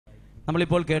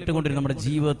നമ്മളിപ്പോൾ കേട്ടുകൊണ്ടിരുന്ന നമ്മുടെ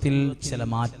ജീവിതത്തിൽ ചില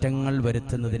മാറ്റങ്ങൾ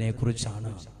വരുത്തുന്നതിനെ കുറിച്ചാണ്.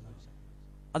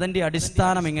 അതിന്റെ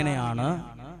അടിസ്ഥാനം എങ്ങനെയാണ്?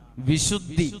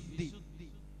 വിശുദ്ധി.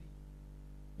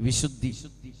 വിശുദ്ധി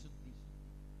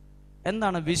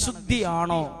എന്താണ്?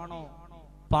 വിശുദ്ധിയാണോ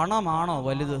പണമാണോ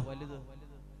വലുത്?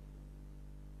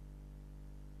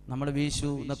 നമ്മൾ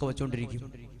വീശു എന്നൊക്കെ വെച്ചോണ്ടിരിക്കും.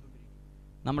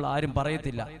 നമ്മൾ ആരും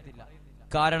പറയത്തില്ല.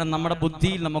 കാരണം നമ്മുടെ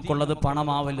ബുദ്ധിയിൽ നമുക്കുള്ളത്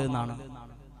പണമാവല് എന്നാണ്.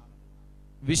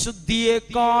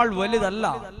 വിശുദ്ധിയേക്കാൾ വലുതല്ല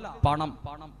പണം.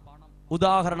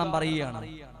 ഉദാഹരണം പറയുകയാണ്.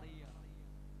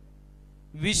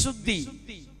 വിശുദ്ധി,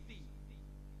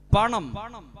 പണം.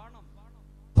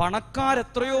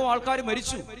 പണക്കാരെത്രയോ ആൾക്കാർ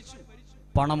മരിച്ചു.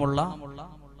 പണമുള്ള,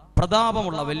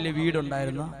 പ്രതാപമുള്ള, വലിയ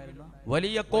വീടുണ്ടായിരുന്ന,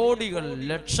 വലിയ കോടികൾ,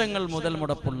 ലക്ഷങ്ങൾ മുതൽ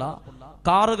മുടപ്പുള്ള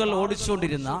കാറുകൾ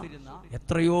ഓടിച്ചുകൊണ്ടിരുന്ന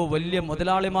എത്രയോ വലിയ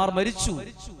മുതലാളിമാർ മരിച്ചു.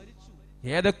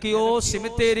 ഏതൊക്കെയോ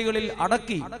സിമിത്തേരികളിൽ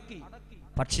അടക്കി.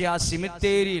 പക്ഷെ ആ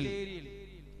സിമിത്തേരിയിൽ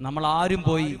നമ്മൾ ആരും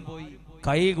പോയി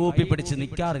കൈകൂപ്പി പിടിച്ച്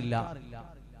നിൽക്കാറില്ല.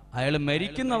 അയാൾ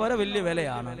മരിക്കുന്നവരെ വലിയ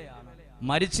വിലയാണ്,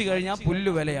 മരിച്ചു കഴിഞ്ഞാൽ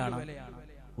പുല്ല് വിലയാണ്.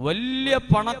 വലിയ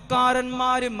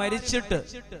പണക്കാരന്മാര് മരിച്ചിട്ട്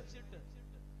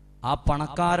ആ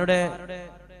പണക്കാരുടെ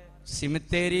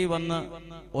സിമിത്തേരി വന്ന്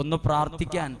ഒന്ന്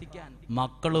പ്രാർത്ഥിക്കാൻ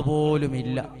മക്കള് പോലും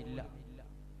ഇല്ല.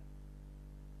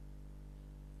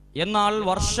 എന്നാൽ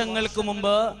വർഷങ്ങൾക്ക്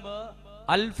മുമ്പ്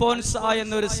അൽഫോൻസ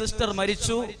എന്നൊരു സിസ്റ്റർ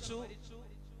മരിച്ചു.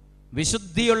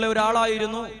 വിശുദ്ധിയുള്ള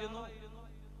ഒരാളായിരുന്നു.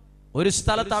 ഒരു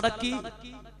സ്ഥലത്ത് അടക്കി.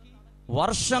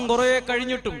 വർഷം കുറെ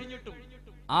കഴിഞ്ഞിട്ടും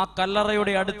ആ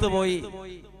കല്ലറയുടെ അടുത്ത് പോയി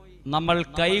നമ്മൾ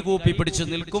കൈകൂപ്പി പിടിച്ചു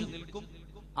നിൽക്കും.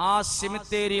 ആ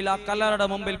സിമിത്തേരിയിൽ, ആ കല്ലറയുടെ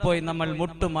മുമ്പിൽ പോയി നമ്മൾ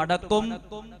മുട്ടുമടക്കും.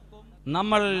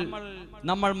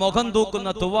 നമ്മൾ മുഖം തൂക്കുന്ന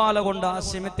തുവാല കൊണ്ട് ആ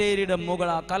സിമിത്തേരിയുടെ മുകൾ,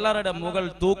 ആ കല്ലറയുടെ മുകൾ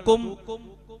തൂക്കും.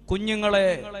 കുഞ്ഞുങ്ങളെ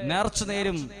നേർച്ചു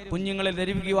നേരും. കുഞ്ഞുങ്ങളെ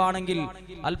ധരിപ്പിക്കുകയാണെങ്കിൽ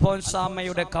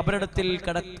അൽഫോൻസാമ്മയുടെ കബറിടത്തിൽ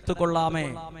കിടത്തുകൊള്ളാമേ.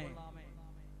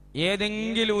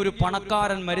 ഏതെങ്കിലും ഒരു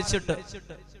പണക്കാരൻ മരിച്ചിട്ട്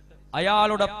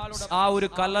അയാളുടെ ആ ഒരു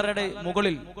കല്ലറയുടെ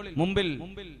മുമ്പിൽ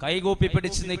കൈകൂപ്പി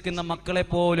പിടിച്ചു നിൽക്കുന്ന മക്കളെ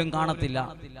പോലും കാണത്തില്ല.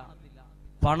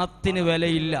 പണത്തിന്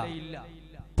വിലയില്ല.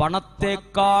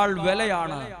 പണത്തെക്കാൾ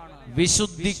വിലയാണ്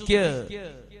വിശുദ്ധിക്ക്.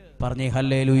 പറഞ്ഞേ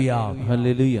ഹല്ലേലൂയ,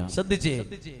 ഹല്ലേലൂയ. ശ്രദ്ധിച്ചേ,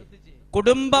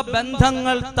 കുടുംബ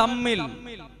ബന്ധങ്ങൾ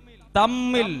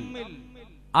തമ്മിൽ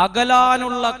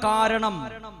അകലാനുള്ള കാരണം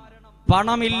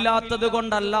പണമില്ലാത്തത്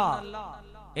കൊണ്ടല്ല,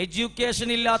 എഡ്യൂക്കേഷൻ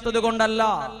ഇല്ലാത്തത് കൊണ്ടല്ല,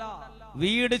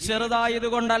 വീട് ചെറുതായത്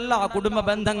കൊണ്ടല്ല കുടുംബ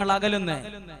ബന്ധങ്ങൾ അകലുന്നേ.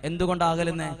 എന്തുകൊണ്ടാ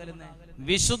അകലുന്നേ?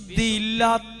 വിശുദ്ധി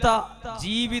ഇല്ലാത്ത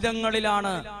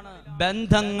ജീവിതങ്ങളിലാണ്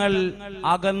ബന്ധങ്ങൾ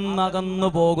അകന്നകന്നു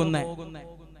പോകുന്നേ.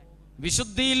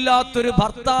 വിശുദ്ധിയില്ലാത്തൊരു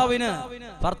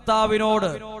ഭർത്താവിനോട്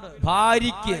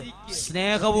ഭാര്യയ്ക്ക്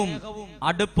സ്നേഹവും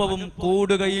അടുപ്പവും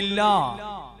കൂടുകയില്ല,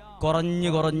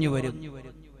 കുറഞ്ഞു വരും.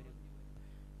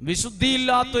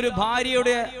 വിശുദ്ധിയില്ലാത്തൊരു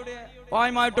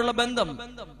ഭാര്യയുടെ ായിട്ടുള്ള ബന്ധം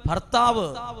ഭർത്താവ്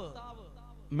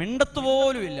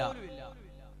മിണ്ടത്തുപോലുമില്ല,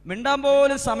 മിണ്ടാൻ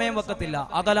പോലും സമയം വെക്കത്തില്ല,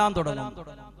 അകലാൻ തുടങ്ങും.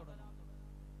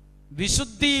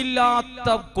 വിശുദ്ധിയില്ലാത്ത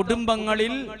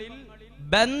കുടുംബങ്ങളിൽ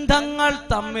ബന്ധങ്ങൾ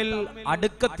തമ്മിൽ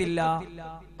അടുക്കത്തില്ല,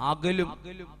 അകലും.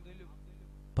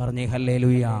 പറഞ്ഞേ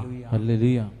ഹല്ലേലൂയ,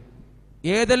 ഹല്ലേലൂയ.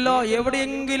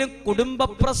 എവിടെയെങ്കിലും കുടുംബ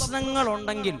പ്രശ്നങ്ങൾ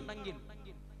ഉണ്ടെങ്കിൽ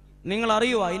നിങ്ങൾ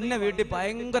അറിയുക, ഇന്ന വീട്ടിൽ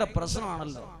ഭയങ്കര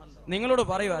പ്രശ്നമാണല്ലോ, നിങ്ങളോട്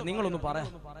പറയുക, നിങ്ങളൊന്ന് പറയാ.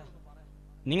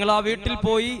 നിങ്ങൾ ആ വീട്ടിൽ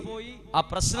പോയി ആ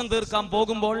പ്രശ്നം തീർക്കാൻ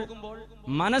പോകുമ്പോൾ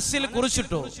മനസ്സിൽ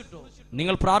കുറിച്ചിട്ടോ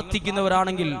നിങ്ങൾ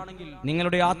പ്രാർത്ഥിക്കുന്നവരാണെങ്കിൽ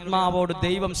നിങ്ങളുടെ ആത്മാവോട്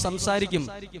ദൈവം സംസാരിക്കും.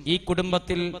 ഈ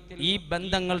കുടുംബത്തിൽ ഈ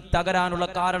ബന്ധങ്ങൾ തകരാനുള്ള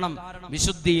കാരണം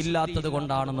വിശുദ്ധി ഇല്ലാത്തത്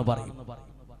കൊണ്ടാണെന്ന് പറയും.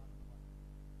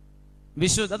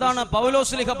 അതാണ്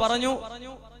പൗലോസ്ലീഹ പറഞ്ഞു,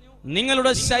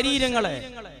 നിങ്ങളുടെ ശരീരങ്ങളെ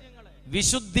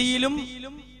വിശുദ്ധിയിലും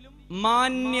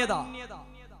മാന്യത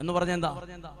എന്ന് പറഞ്ഞ എന്താ?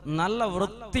 നല്ല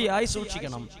വൃത്തിയായി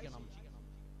സൂക്ഷിക്കണം.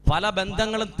 പല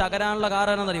ബന്ധങ്ങളും തകരാനുള്ള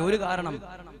കാരണം എന്താ? ഒരു കാരണം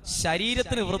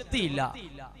ശരീരത്തിന് വൃത്തിയില്ല.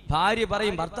 ഭാര്യ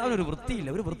പറയും ഭർത്താവിന് ഒരു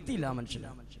വൃത്തിയില്ല മനുഷ്യന്.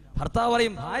 ഭർത്താവ്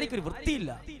പറയും ഭാര്യയ്ക്ക് ഒരു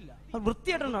വൃത്തിയില്ല,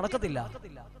 വൃത്തിയായിട്ട് നടക്കത്തില്ല.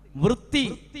 വൃത്തി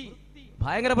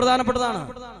ഭയങ്കര പ്രധാനപ്പെട്ടതാണ്.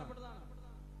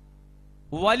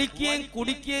 വലിക്കുകയും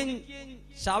കുടിക്കുകയും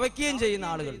ശവയ്ക്കുകയും ചെയ്യുന്ന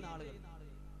ആളുകൾ,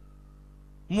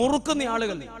 മുറുക്കുന്ന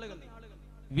ആളുകൾ,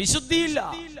 വിശുദ്ധിയില്ല,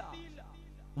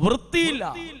 വൃത്തിയില്ല,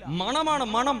 മണമാണ്.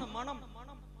 മണം,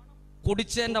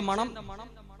 കുടിച്ചതിന്റെ മണം,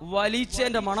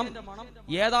 വലിച്ചതിന്റെ മണം,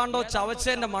 ഏതാണ്ടോ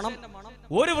ചവച്ചതിന്റെ മണം,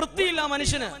 ഒരു വൃത്തിയില്ല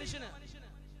മനുഷ്യന്.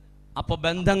 അപ്പൊ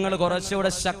ബന്ധങ്ങൾ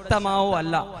കുറച്ചുകൂടെ ശക്തമാവോ?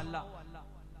 അല്ല.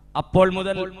 അപ്പോൾ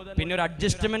മുതൽ പിന്നെ ഒരു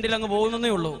അഡ്ജസ്റ്റ്മെന്റിൽ അങ്ങ് പോകുന്നേ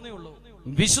ഉള്ളൂ.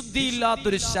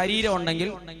 വിശുദ്ധിയില്ലാത്തൊരു ശരീരം ഉണ്ടെങ്കിൽ,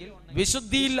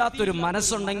 വിശുദ്ധിയില്ലാത്തൊരു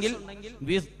മനസ്സുണ്ടെങ്കിൽ,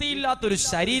 വൃത്തിയില്ലാത്തൊരു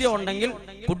ശരീരം ഉണ്ടെങ്കിൽ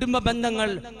കുടുംബ ബന്ധങ്ങൾ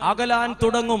അകലാൻ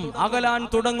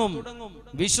തുടങ്ങും.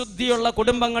 വിശുദ്ധിയുള്ള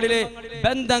കുടുംബങ്ങളിലെ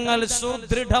ബന്ധങ്ങൾ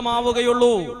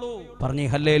സുദൃഢമാവുകയുള്ളൂ. പറഞ്ഞേ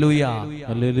ഹല്ലേലൂയ.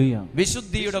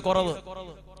 വിശുദ്ധിയുടെ കുറവ്.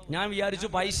 ഞാൻ വിചാരിച്ചു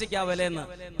പൈസയ്ക്കാ വിലയെന്ന്.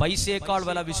 പൈസയേക്കാൾ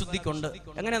വില വിശുദ്ധിക്കുണ്ട്.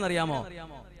 എങ്ങനെയാണെന്നറിയാമോ?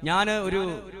 ഞാൻ ഒരു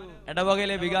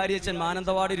ഇടവകയിലെ വികാരിയച്ഛൻ,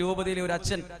 മാനന്തവാടി രൂപതയിലെ ഒരു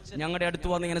അച്ഛൻ ഞങ്ങളുടെ അടുത്ത്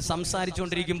വന്ന് ഇങ്ങനെ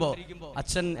സംസാരിച്ചുകൊണ്ടിരിക്കുമ്പോൾ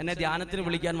അച്ഛൻ എന്നെ ധ്യാനത്തിന്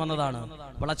വിളിക്കാൻ വന്നതാണ്.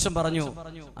 അപ്പോൾ അച്ഛൻ പറഞ്ഞു,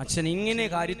 അച്ഛൻ ഇങ്ങനെ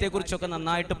കാര്യത്തെക്കുറിച്ചൊക്കെ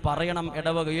നന്നായിട്ട് പറയണം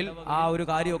ഇടവകയിൽ, ആ ഒരു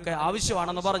കാര്യമൊക്കെ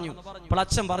ആവശ്യമാണെന്ന് പറഞ്ഞു. അപ്പോൾ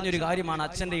അച്ഛൻ പറഞ്ഞൊരു കാര്യമാണ്,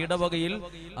 അച്ഛൻ്റെ ഇടവകയിൽ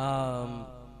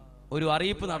ഒരു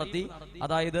അറിയിപ്പ് നടത്തി.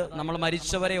 അതായത് നമ്മൾ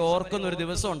മരിച്ചവരെ ഓർക്കുന്ന ഒരു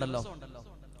ദിവസം ഉണ്ടല്ലോ,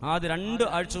 അത് 2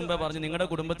 ആഴ്ച മുമ്പേ പറഞ്ഞു, നിങ്ങളുടെ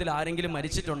കുടുംബത്തിൽ ആരെങ്കിലും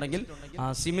മരിച്ചിട്ടുണ്ടെങ്കിൽ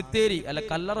സിമിത്തേരി അല്ല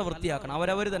കല്ലറ വൃത്തിയാക്കണം,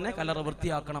 അവരവർ തന്നെ കല്ലറ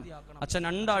വൃത്തിയാക്കണം. അച്ഛൻ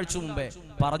 2 ആഴ്ച മുമ്പേ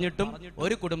പറഞ്ഞിട്ടും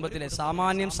ഒരു കുടുംബത്തിലെ,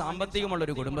 സാമാന്യം സാമ്പത്തികമുള്ള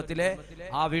ഒരു കുടുംബത്തിലെ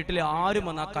ആ വീട്ടിലെ ആരും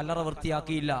വന്ന് ആ കല്ലറ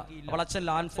വൃത്തിയാക്കിയില്ല. അപ്പോൾ അച്ഛൻ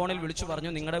ലാൻഡ് ഫോണിൽ വിളിച്ചു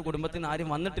പറഞ്ഞു, നിങ്ങളുടെ കുടുംബത്തിൽ നിന്ന് ആരും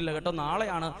വന്നിട്ടില്ല കേട്ടോ,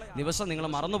 നാളെയാണ് ദിവസം, നിങ്ങൾ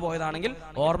മറന്നുപോയതാണെങ്കിൽ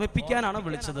ഓർമ്മിപ്പിക്കാനാണ്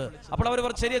വിളിച്ചത്. അപ്പോൾ അവർ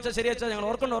പറഞ്ഞു, ശരി അച്ഛാ ഞങ്ങൾ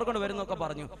ഓർക്കൊണ്ട് വരുന്നൊക്കെ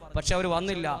പറഞ്ഞു. പക്ഷെ അവർ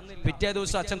വന്നില്ല. പിറ്റേ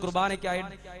ദിവസം അച്ഛൻ കുർബാനയ്ക്കായി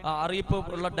അറിയിപ്പ്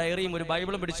ഉള്ള ഡയറിയും ഒരു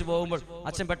ബൈബിളും പിടിച്ചു പോകുമ്പോൾ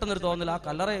അച്ഛൻ പെട്ടെന്നൊരു തോന്നില്ല, ആ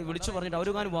കല്ലറ വിളിച്ചു പറഞ്ഞിട്ട്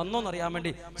അവരുകാരും വന്നോന്ന് അറിയാൻ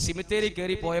വേണ്ടി സിമിത്തേരി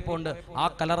കയറി പോയപ്പോൾ ആ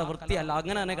കല്ലറ വൃത്തിയല്ല,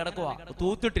 അങ്ങനെ തന്നെ കിടക്കുക,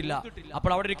 തൂത്തിട്ടില്ല.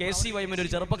 അപ്പോൾ അവിടെ ഒരു KCY ഒരു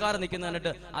ചെറുപ്പക്കാരൻ നിൽക്കുന്ന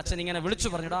കണ്ടിട്ട് അച്ഛൻ ഇങ്ങനെ വിളിച്ചു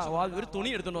പറഞ്ഞിടാ, ഒരു തുണി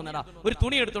എടുത്തോണ്ട് വന്നേടാ,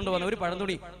 ഒരു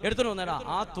പഴംതുണി എടുത്തോണ്ട് വന്നേടാ.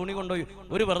 ആ തുണി കൊണ്ടുപോയി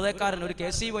ഒരു വെറുതെക്കാരൻ, ഒരു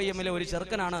KCY ഒരു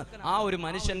ചെറുക്കനാണ് ആ ഒരു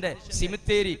മനുഷ്യന്റെ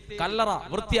സിമിത്തേരി കല്ലറ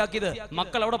വൃത്തിയാക്കിയത്.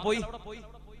 മക്കൾ എവിടെ പോയി?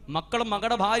 മക്കളും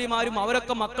മകളുടെ ഭാര്യമാരും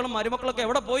അവരൊക്കെ, മക്കളും മരുമക്കളൊക്കെ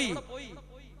എവിടെ പോയി?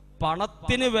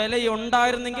 പണത്തിന്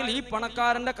വിലയുണ്ടായിരുന്നെങ്കിൽ ഈ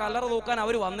പണക്കാരന്റെ കല്ലറ തൂക്കാൻ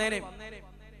അവർ വന്നേനെ.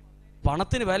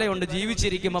 പണത്തിന് വിലയുണ്ട്,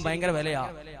 ജീവിച്ചിരിക്കുമ്പോ ഭയങ്കര വിലയാ.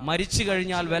 മരിച്ചു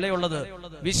കഴിഞ്ഞാൽ വിലയുള്ളത്.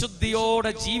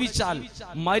 വിശുദ്ധിയോടെ ജീവിച്ചാൽ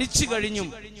മരിച്ചു കഴിഞ്ഞും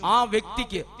ആ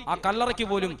വ്യക്തിക്ക്, ആ കല്ലറയ്ക്ക്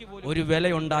പോലും ഒരു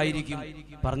വിലയുണ്ടായിരിക്കും.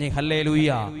 പറഞ്ഞേ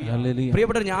ഹല്ലേലൂയ.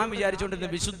 പ്രിയപ്പെട്ടവർ, ഞാൻ വിചാരിച്ചുകൊണ്ടിരുന്ന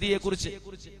വിശുദ്ധിയെ കുറിച്ച്.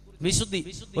 വിശുദ്ധി.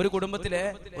 ഒരു കുടുംബത്തിലെ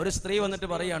ഒരു സ്ത്രീ വന്നിട്ട്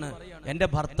പറയാണ്, എന്റെ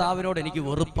ഭർത്താവിനോട് എനിക്ക്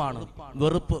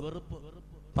വെറുപ്പ്.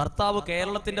 ഭർത്താവ്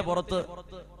കേരളത്തിന്റെ പുറത്ത്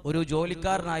ഒരു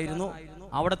ജോലിക്കാരനായിരുന്നു.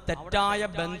 അവിടെ തെറ്റായ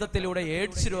ബന്ധത്തിലൂടെ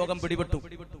എയ്ഡ്സ് രോഗം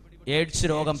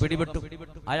പിടിപെട്ടു.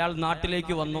 അയാൾ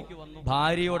നാട്ടിലേക്ക് വന്നു.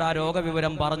 ഭാര്യയോട് ആ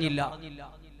രോഗവിവരം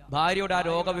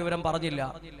പറഞ്ഞില്ല.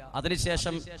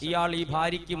 അതിനുശേഷം ഇയാൾ ഈ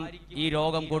ഭാര്യയ്ക്കും ഈ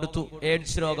രോഗം കൊടുത്തു,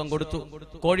 എയ്ഡ്സ് രോഗം കൊടുത്തു.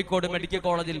 കോഴിക്കോട് മെഡിക്കൽ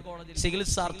കോളേജിൽ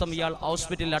ചികിത്സാർത്ഥം ഇയാൾ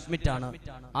ഹോസ്പിറ്റലിൽ അഡ്മിറ്റാണ്.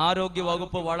 ആരോഗ്യ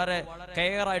വകുപ്പ് വളരെ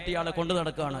കെയർ ആയിട്ട് ഇയാളെ കൊണ്ടു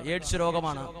നടക്കുകയാണ്. എയ്ഡ്സ്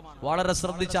രോഗമാണ്, വളരെ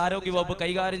ശ്രദ്ധിച്ച് ആരോഗ്യ വകുപ്പ്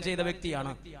കൈകാര്യം ചെയ്ത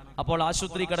വ്യക്തിയാണ്. അപ്പോൾ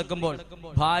ആശുപത്രി കിടക്കുമ്പോൾ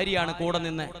ഭാര്യയാണ് കൂടെ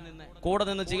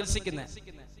നിന്ന് ചികിത്സിക്കുന്നത്.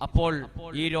 അപ്പോൾ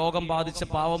ഈ രോഗം ബാധിച്ച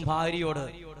പാവം ഭാര്യയോട്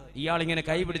ഇയാൾ ഇങ്ങനെ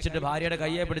കൈ പിടിച്ചിട്ട്, ഭാര്യയുടെ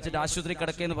കൈയെ പിടിച്ചിട്ട് ആശുപത്രി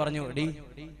കിടക്കേന്ന് പറഞ്ഞു, എടീ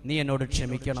നീ എന്നോട്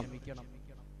ക്ഷമിക്കണം,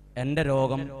 എന്റെ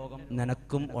രോഗം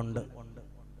നിനക്കും ഉണ്ട്.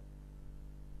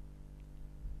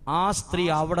 ആ സ്ത്രീ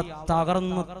അവിടെ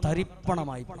തകർന്ന്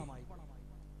തരിപ്പണമായി.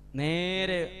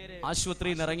 നേരെ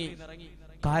ആശുപത്രിയിൽ നിന്ന് ഇറങ്ങി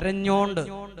കരഞ്ഞോണ്ട്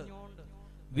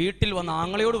വീട്ടിൽ വന്ന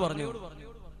ആങ്ങളയോട് പറഞ്ഞു,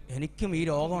 എനിക്കും ഈ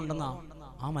രോഗം ഉണ്ടെന്നാ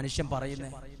ആ മനുഷ്യൻ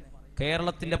പറയുന്നേ.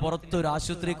 കേരളത്തിന്റെ പുറത്ത് ഒരു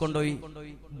ആശുപത്രി കൊണ്ടുപോയി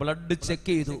ബ്ലഡ്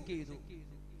ചെക്ക് ചെയ്തു.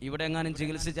 ഇവിടെ എങ്ങാനും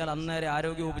ചികിത്സിച്ചാൽ അന്നേരം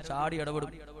ആരോഗ്യ വകുപ്പ് ചാടി ഇടപെടും.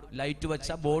 ലൈറ്റ് വെച്ച,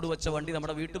 ബോർഡ് വെച്ച വണ്ടി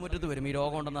നമ്മുടെ വീട്ടുമുറ്റത്ത് വരും ഈ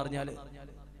രോഗം ഉണ്ടെന്ന് അറിഞ്ഞാല്.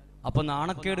 അപ്പൊ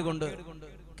നാണക്കേട് കൊണ്ട്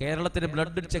കേരളത്തിന്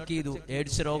ബ്ലഡ് ചെക്ക് ചെയ്തു,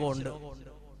 എയ്ഡ്സ് രോഗമുണ്ട്.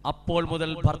 അപ്പോൾ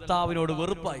മുതൽ ഭർത്താവിനോട്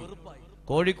വെറുപ്പായി.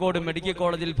 കോഴിക്കോട് മെഡിക്കൽ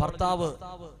കോളേജിൽ ഭർത്താവ്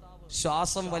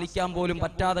ശ്വാസം വലിക്കാൻ പോലും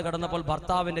പറ്റാതെ കിടന്നപ്പോൾ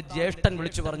ഭർത്താവിന്റെ ജ്യേഷ്ഠൻ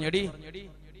വിളിച്ചു പറഞ്ഞു, എടി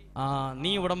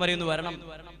നീ ഇവിടം വരെ ഒന്ന് വരണം,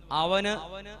 അവന്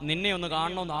നിന്നെ ഒന്ന്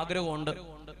കാണണമെന്ന് ആഗ്രഹമുണ്ട്.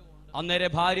 അന്നേരെ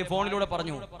ഭാര്യ ഫോണിലൂടെ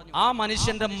പറഞ്ഞു, ആ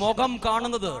മനുഷ്യന്റെ മുഖം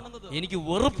കാണുന്നത് എനിക്ക്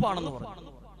വെറുപ്പാണെന്ന് പറഞ്ഞു.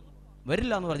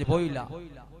 വരില്ല എന്ന് പറഞ്ഞു, പോയില്ല.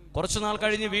 കുറച്ചുനാൾ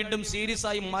കഴിഞ്ഞ് വീണ്ടും സീരിയസ്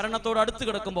ആയി മരണത്തോട് അടുത്ത്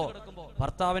കിടക്കുമ്പോ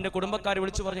ഭർത്താവിന്റെ കുടുംബക്കാർ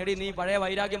വിളിച്ചു പറഞ്ഞു, എടി നീ പഴയ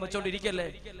വൈരാഗ്യം വെച്ചോണ്ടിരിക്കല്ലേ,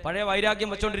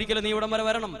 നീ ഇവിടം വരെ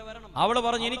വരണം. അവള്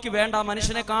പറഞ്ഞു, എനിക്ക് വേണ്ട,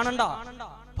 മനുഷ്യനെ കാണണ്ട.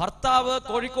 ഭർത്താവ്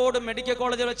കോഴിക്കോട് മെഡിക്കൽ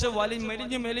കോളേജിൽ വെച്ച്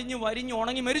മെലിഞ്ഞു വരിഞ്ഞു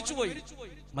ഉണങ്ങി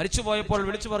മരിച്ചുപോയപ്പോൾ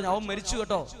വിളിച്ചു പറഞ്ഞു, അവൻ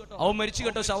മരിച്ചു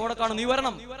കേട്ടോ, ശവോടെ കാണും, നീ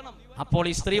വരണം. അപ്പോൾ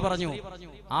ഈ സ്ത്രീ പറഞ്ഞു,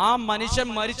 ആ മനുഷ്യൻ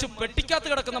മരിച്ചു പെട്ടിക്കകത്ത്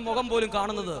കിടക്കുന്ന മുഖം പോലും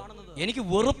കാണുന്നത് എനിക്ക്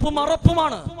വെറുപ്പും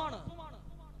അറപ്പുമാണ്.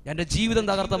 എന്റെ ജീവിതം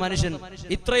തകർത്ത മനുഷ്യൻ.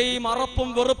 ഇത്രയും അറപ്പും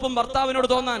വെറുപ്പും ഭർത്താവിനോട്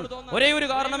തോന്നാൻ ഒരേ ഒരു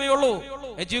കാരണമേ ഉള്ളൂ,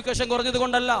 എഡ്യൂക്കേഷൻ കുറഞ്ഞത്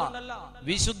കൊണ്ടല്ല,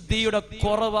 വിശുദ്ധിയുടെ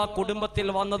കുറവ് കുടുംബത്തിൽ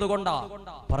വന്നത് കൊണ്ടാ.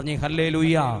 പറഞ്ഞേ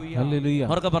ഹല്ലേലൂയ.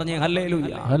 പറഞ്ഞേ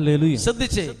ഹല്ലേലൂയ.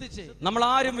 ശ്രദ്ധിച്ചേ, നമ്മൾ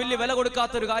ആരും വലിയ വില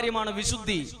കൊടുക്കാത്ത ഒരു കാര്യമാണ്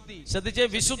വിശുദ്ധി. ശ്രദ്ധിച്ചേ,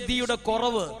 വിശുദ്ധിയുടെ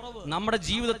കുറവ് നമ്മുടെ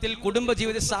ജീവിതത്തിൽ, കുടുംബ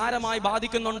ജീവിതത്തെ സാരമായി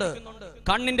ബാധിക്കുന്നുണ്ട്.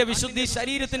 കണ്ണിന്റെ വിശുദ്ധി,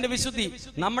 ശരീരത്തിന്റെ വിശുദ്ധി.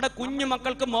 നമ്മുടെ കുഞ്ഞു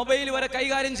മക്കൾക്ക് മൊബൈൽ വരെ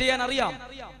കൈകാര്യം ചെയ്യാൻ അറിയാം.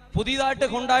 പുതിയതായിട്ട്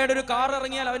ഹുണ്ടായുടെ ഒരു കാർ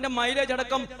ഇറങ്ങിയാൽ അതിന്റെ മൈലേജ്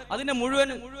അടക്കം, അതിന്റെ മുഴുവൻ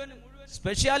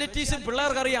സ്പെഷ്യാലിറ്റീസ്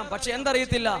പിള്ളേർക്കറിയാം, പക്ഷെ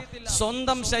എന്തറിയത്തില്ല,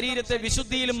 സ്വന്തം ശരീരത്തെ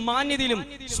വിശുദ്ധിയിലും മാന്യതയിലും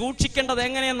സൂക്ഷിക്കേണ്ടത്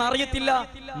എങ്ങനെയെന്ന് അറിയത്തില്ല.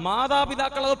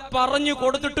 മാതാപിതാക്കൾ അത് പറഞ്ഞു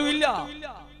കൊടുത്തിട്ടുമില്ല.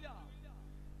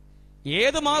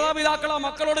 ഏത് മാതാപിതാക്കളാ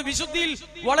മക്കളോട് വിശുദ്ധിയിൽ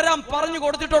വളരാൻ പറഞ്ഞു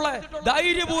കൊടുത്തിട്ടുള്ളേ?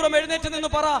 ധൈര്യപൂർവ്വം എഴുന്നേറ്റ് നിന്ന്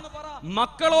പറ.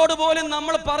 മക്കളോട് പോലും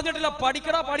നമ്മൾ പറഞ്ഞിട്ടില്ല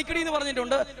പഠിക്കടി എന്ന്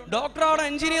പറഞ്ഞിട്ടുണ്ട്, ഡോക്ടറാവണം,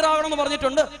 എഞ്ചിനീയർ ആകണമെന്ന്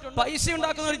പറഞ്ഞിട്ടുണ്ട്, പൈസ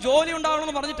ഉണ്ടാക്കുന്ന ഒരു ജോലി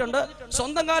ഉണ്ടാകണമെന്ന് പറഞ്ഞിട്ടുണ്ട്,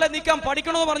 സ്വന്തം കാലം നിൽക്കാൻ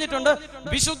പഠിക്കണമെന്ന് പറഞ്ഞിട്ടുണ്ട്.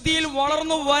 വിശുദ്ധിയിൽ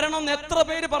വളർന്നു വരണം എന്ന് എത്ര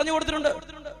പേര് പറഞ്ഞു കൊടുത്തിട്ടുണ്ട്?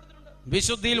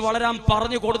 വിശുദ്ധിയിൽ വളരാൻ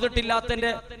പറഞ്ഞു കൊടുത്തിട്ടില്ലാത്തതിന്റെ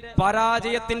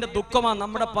പരാജയത്തിന്റെ ദുഃഖമാണ്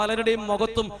നമ്മുടെ പലരുടെയും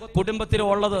മുഖത്തും കുടുംബത്തിലും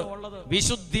ഉള്ളത്.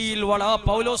 വിശുദ്ധിയിൽ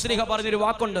പൗലോസ്ലീഹ പറഞ്ഞൊരു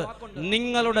വാക്കുണ്ട്,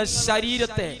 നിങ്ങളുടെ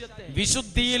ശരീരത്തെ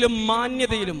വിശുദ്ധിയിലും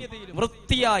മാന്യതയിലും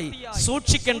വൃത്തിയായി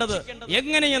സൂക്ഷിക്കേണ്ടത്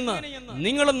എങ്ങനെയെന്ന്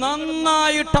നിങ്ങൾ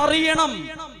നന്നായിട്ട് അറിയണം.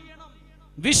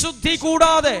 വിശുദ്ധി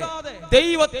കൂടാതെ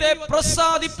ദൈവത്തെ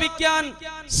പ്രസാദിപ്പിക്കാൻ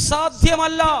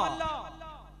സാധ്യമല്ല.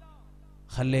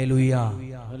 ഹല്ലേലൂയ.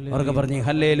 അവർക്ക് പറഞ്ഞേ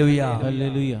ഹല്ലേലൂയ.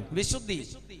 വിശുദ്ധി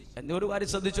ഒരു കാര്യം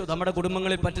ശ്രദ്ധിച്ചു, നമ്മുടെ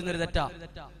കുടുംബങ്ങളിൽ പറ്റുന്നൊരു തെറ്റാ.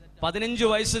 15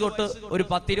 വയസ്സ് തൊട്ട് ഒരു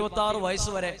 10-26 വയസ്സ്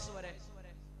വരെ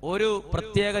ഒരു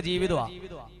പ്രത്യേക ജീവിതമാണ്.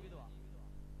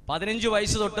 15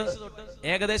 വയസ്സ് തൊട്ട്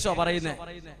ഏകദേശം പറയുന്നേ,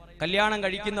 കല്യാണം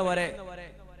കഴിക്കുന്നവരെ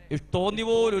തോന്നി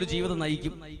പോലൊരു ജീവിതം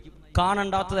നയിക്കും.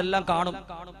 കാണണ്ടാത്തതെല്ലാം കാണും,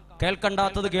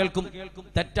 കേൾക്കണ്ടാത്തത് കേൾക്കും.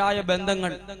 തെറ്റായ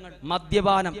ബന്ധങ്ങൾ,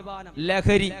 മദ്യപാനം,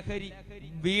 ലഹരി,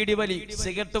 വീടിവലി,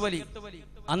 സിഗരറ്റ് വലി.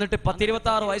 എന്നിട്ട്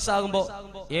 10-26 വയസ്സാകുമ്പോ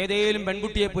ഏതേലും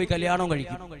പെൺകുട്ടിയെ പോയി കല്യാണം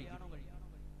കഴിക്കും.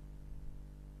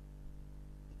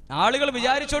 ആളുകൾ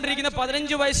വിചാരിച്ചോണ്ടിരിക്കുന്ന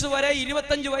 15 വയസ്സ് വരെ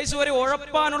 25 വയസ്സ് വരെ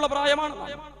ഉഴപ്പാനുള്ള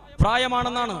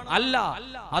പ്രായമാണെന്നാണ്. അല്ല,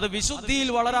 അത് വിശുദ്ധിയിൽ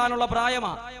വളരാനുള്ള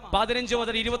പ്രായമാണ്. 15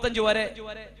 മുതൽ 25 വരെ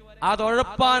അത്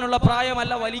ഉഴപ്പാനുള്ള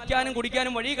പ്രായമല്ല, വലിക്കാനും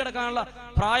കുടിക്കാനും വഴി കിടക്കാനുള്ള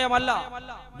പ്രായമല്ല.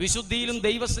 വിശുദ്ധിയിലും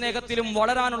ദൈവസ്നേഹത്തിലും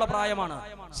വളരാനുള്ള പ്രായമാണ്.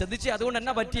 ശ്രദ്ധിച്ചേ, അതുകൊണ്ട്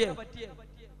എന്നാ പറ്റിയേ?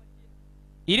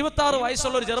 26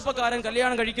 വയസ്സുള്ള ഒരു ചെറുപ്പക്കാരൻ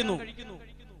കല്യാണം കഴിക്കുന്നു.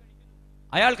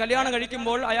 അയാൾ കല്യാണം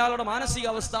കഴിക്കുമ്പോൾ അയാളുടെ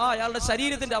മാനസികാവസ്ഥ, അയാളുടെ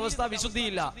ശരീരത്തിന്റെ അവസ്ഥ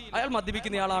വിശുദ്ധിയില്ല. അയാൾ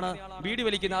മദ്യപിക്കുന്നയാളാണ്, ബീഡി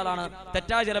വലിക്കുന്ന ആളാണ്,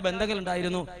 തെറ്റായ ചില ബന്ധങ്ങൾ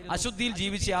ഉണ്ടായിരുന്നു, അശുദ്ധിയിൽ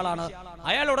ജീവിച്ച ആളാണ്.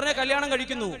 അയാൾ ഉടനെ കല്യാണം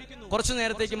കഴിക്കുന്നു. കുറച്ചു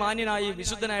നേരത്തേക്ക് മാന്യനായി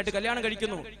വിശുദ്ധനായിട്ട് കല്യാണം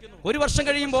കഴിക്കുന്നു. 1 വർഷം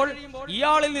കഴിയുമ്പോൾ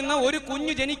ഇയാളിൽ നിന്ന് ഒരു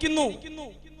കുഞ്ഞ് ജനിക്കുന്നു.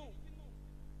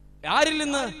 ആരിൽ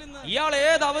നിന്ന്? ഇയാൾ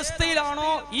ഏത്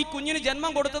അവസ്ഥയിലാണോ ഈ കുഞ്ഞിന്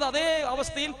ജന്മം കൊടുത്തത് അതേ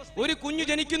അവസ്ഥയിൽ ഒരു കുഞ്ഞ്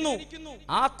ജനിക്കുന്നു.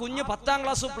 ആ കുഞ്ഞ് 10ാം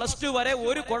ക്ലാസ് +2 വരെ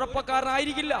ഒരു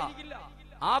കുഴപ്പക്കാരനായിരിക്കില്ല.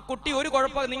 ആ കുട്ടി ഒരു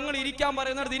നിങ്ങൾ ഇരിക്കാൻ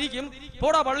പറയുന്നിടത്ത് ഇരിക്കും,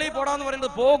 പോടാ പള്ളിയിൽ പോടാന്ന്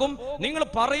പറയുന്നത് പോകും, നിങ്ങൾ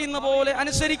പറയുന്ന പോലെ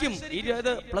അനുസരിക്കും.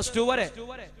 ഇത് +2 വരെ.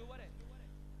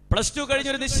 +2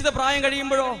 കഴിഞ്ഞൊരു നിശ്ചിത പ്രായം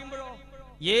കഴിയുമ്പോഴോ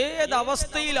ഏത്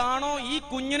അവസ്ഥയിലാണോ ഈ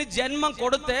കുഞ്ഞിന് ജന്മം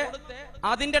കൊടുത്തേ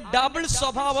അതിന്റെ ഡബിൾ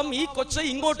സ്വഭാവം ഈ കൊച്ച്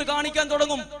ഇങ്ങോട്ട് കാണിക്കാൻ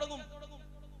തുടങ്ങും.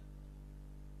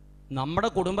 നമ്മുടെ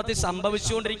കുടുംബത്തിൽ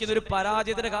സംഭവിച്ചുകൊണ്ടിരിക്കുന്ന ഒരു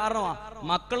പരാജയത്തിന്റെ കാരണമാണ്.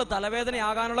 മക്കള്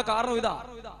തലവേദനയാകാനുള്ള കാരണം ഇതാ.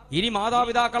 ഇനി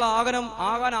മാതാപിതാക്കൾ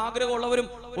ആകാൻ ആഗ്രഹമുള്ളവരും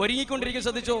ഒരുങ്ങിക്കൊണ്ടിരിക്കും.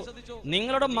 ശ്രദ്ധിച്ചോ,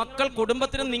 നിങ്ങളുടെ മക്കൾ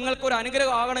കുടുംബത്തിനും നിങ്ങൾക്കൊരു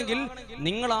അനുഗ്രഹം ആകണമെങ്കിൽ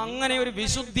നിങ്ങൾ അങ്ങനെ ഒരു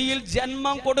വിശുദ്ധിയിൽ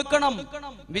ജന്മം കൊടുക്കണം.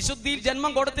 വിശുദ്ധിയിൽ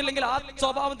ജന്മം കൊടുത്തില്ലെങ്കിൽ ആ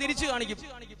സ്വഭാവം തിരിച്ചു കാണിക്കും.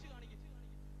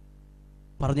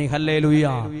 പറഞ്ഞേ ഹല്ലേലൂയ.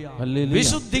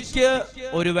 വിശുദ്ധിക്ക്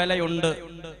ഒരു വിലയുണ്ട്.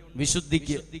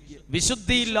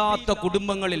 വിശുദ്ധിയില്ലാത്ത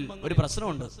കുടുംബങ്ങളിൽ ഒരു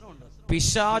പ്രശ്നമുണ്ട്.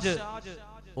 പിശാച്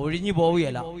ഒഴിഞ്ഞു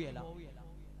പോവുകയല്ല.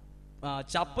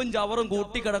 ചപ്പും ചവറും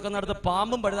കൂട്ടിക്കിടക്കുന്നിടത്ത്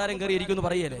പാമ്പും പഴുതാരം കയറി ഇരിക്കും എന്ന്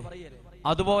പറയല്ലേ,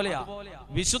 അതുപോലെയാ.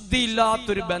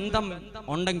 വിശുദ്ധിയില്ലാത്തൊരു ബന്ധം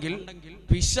ഉണ്ടെങ്കിൽ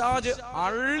പിശാച്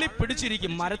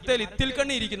അള്ളിപ്പിടിച്ചിരിക്കും, മരത്തേൽ ഇത്തിൽ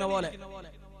കണ്ണി ഇരിക്കുന്ന പോലെ.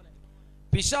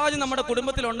 പിശാച് നമ്മുടെ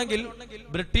കുടുംബത്തിലുണ്ടെങ്കിൽ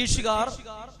ബ്രിട്ടീഷുകാർ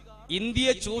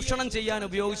ഇന്ത്യയെ ചൂഷണം ചെയ്യാൻ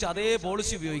ഉപയോഗിച്ച അതേ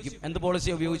പോളിസി ഉപയോഗിക്കും. എന്ത് പോളിസി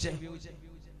ഉപയോഗിച്ചേ?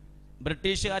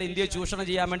 ബ്രിട്ടീഷുകാർ ഇന്ത്യയെ ചൂഷണം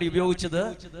ചെയ്യാൻ വേണ്ടി ഉപയോഗിച്ചത്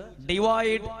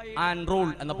ഡിവൈഡ് ആൻഡ് റൂൾ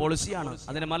എന്ന പോളിസിയാണ്.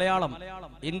 അതിന്റെ മലയാളം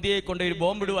ഇന്ത്യയെ കൊണ്ട് ഒരു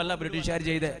ബോംബിടുവല്ല ബ്രിട്ടീഷുകാർ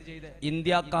ചെയ്ത്,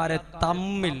 ഇന്ത്യക്കാരെ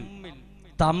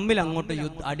തമ്മിൽ അങ്ങോട്ട്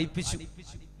അടുപ്പിച്ചു.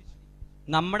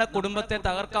 നമ്മുടെ കുടുംബത്തെ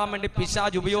തകർക്കാൻ വേണ്ടി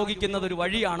പിശാച് ഉപയോഗിക്കുന്നത് ഒരു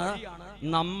വഴിയാണ്,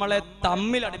 നമ്മളെ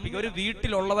തമ്മിൽ അടുപ്പിക്കും. ഒരു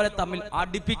വീട്ടിലുള്ളവരെ തമ്മിൽ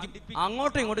അടുപ്പിക്കും,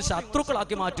 അങ്ങോട്ടും ഇങ്ങോട്ടും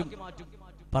ശത്രുക്കളാക്കി മാറ്റും.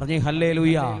 പറഞ്ഞേ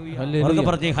ഹല്ലേലൂയ.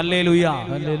 പറഞ്ഞേ ഹല്ലേലൂയ.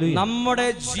 നമ്മുടെ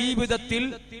ജീവിതത്തിൽ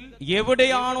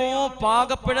എവിടെയാണോ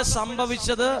പാകപ്പിഴ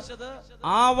സംഭവിച്ചത്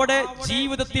അവിടെ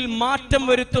ജീവിതത്തിൽ മാറ്റം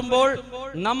വരുത്തുമ്പോൾ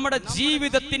നമ്മുടെ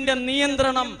ജീവിതത്തിന്റെ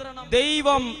നിയന്ത്രണം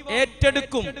ദൈവം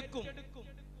ഏറ്റെടുക്കും.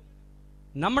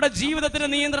 നമ്മുടെ ജീവിതത്തിന്റെ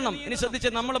നിയന്ത്രണം. ഇനി ശ്രദ്ധിച്ച്,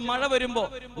 നമ്മൾ മഴ വരുമ്പോ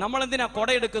നമ്മൾ എന്തിനാ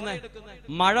കൊടയെടുക്കുന്നേ?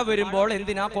 മഴ വരുമ്പോൾ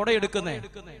എന്തിനാ കൊടയെടുക്കുന്നേ?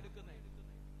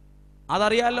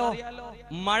 അതറിയാലോ.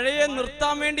 മഴയെ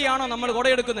നിർത്താൻ വേണ്ടിയാണോ നമ്മൾ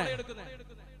കൊടയെടുക്കുന്നത്?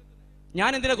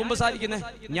 ഞാൻ എന്തിനാ കുമ്പസാരിക്കുന്നത്?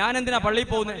 ഞാൻ എന്തിനാ പള്ളിയിൽ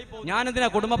പോകുന്നത്? ഞാൻ എന്തിനാ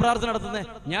കുടുംബ പ്രാർത്ഥന നടത്തുന്നത്?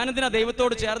 ഞാൻ എന്തിനാ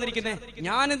ദൈവത്തോട് ചേർന്നിരിക്കുന്നത്?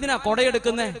 ഞാൻ എന്തിനാ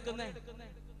കൊടയെടുക്കുന്നത്?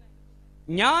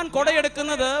 ഞാൻ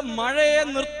കൊടയെടുക്കുന്നത് മഴയെ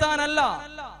നിർത്താനല്ല,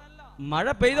 മഴ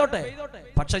പെയ്തോട്ടെ,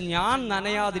 പക്ഷെ ഞാൻ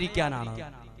നനയാതിരിക്കാനാണ്.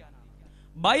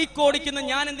 ബൈക്ക് ഓടിക്കുന്ന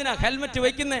ഞാൻ എന്തിനാ ഹെൽമെറ്റ്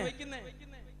വെക്കുന്നേ?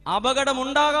 അപകടം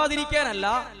ഉണ്ടാകാതിരിക്കാനല്ല,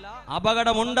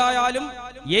 അപകടമുണ്ടായാലും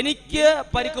എനിക്ക്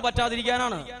പരിക്ക്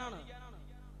പറ്റാതിരിക്കാനാണ്.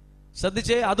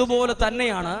 ശ്രദ്ധിച്ചേ, അതുപോലെ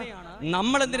തന്നെയാണ്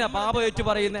നമ്മൾ എന്തിനാ പാപം ഏറ്റു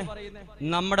പറയുന്നേ?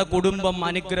 നമ്മുടെ കുടുംബം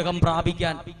അനുഗ്രഹം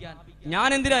പ്രാപിക്കാൻ. ഞാൻ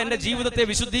എന്തിനാ എന്റെ ജീവിതത്തെ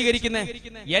വിശുദ്ധീകരിക്കുന്നേ?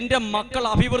 എന്റെ മക്കൾ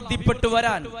അഭിവൃദ്ധിപ്പെട്ടു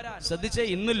വരാൻ. ശ്രദ്ധിച്ചേ,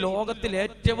 ഇന്ന് ലോകത്തിൽ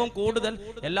ഏറ്റവും കൂടുതൽ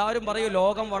എല്ലാവരും പറയും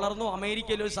ലോകം വളർന്നു,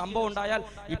 അമേരിക്കയിൽ ഒരു സംഭവം ഉണ്ടായാൽ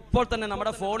ഇപ്പോൾ തന്നെ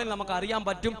നമ്മുടെ ഫോണിൽ നമുക്ക് അറിയാൻ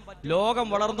പറ്റും ലോകം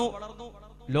വളർന്നു.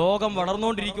 ലോകം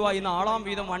വളർന്നുകൊണ്ടിരിക്കുക. ഇന്ന് ആളാം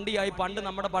വീതം വണ്ടിയായി. പണ്ട്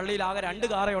നമ്മുടെ പള്ളിയിൽ ആകെ 2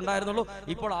 കാറേ ഉണ്ടായിരുന്നുള്ളൂ,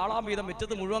 ഇപ്പോൾ ആളാം വീതം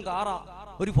മുറ്റത്ത് മുഴുവൻ കാറാ.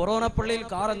 ഒരു ഫൊറോന പള്ളിയിൽ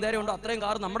കാർ എന്തേരം ഉണ്ടോ അത്രയും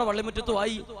കാർ നമ്മുടെ പള്ളിമുറ്റത്തും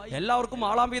ആയി. എല്ലാവർക്കും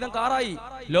ആളാം വീതം കാറായി.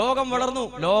 ലോകം വളർന്നു.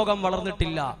 ലോകം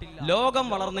വളർന്നിട്ടില്ല. ലോകം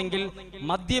വളർന്നെങ്കിൽ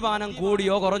മദ്യപാനം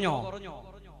കൂടിയോ കുറഞ്ഞോ?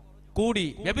 കൂടി.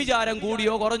 വ്യഭിചാരം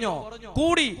കൂടിയോ കുറഞ്ഞോ?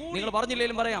 കൂടി. നിങ്ങൾ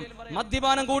പറഞ്ഞില്ലേലും പറയാം,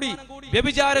 മദ്യപാനം കൂടി,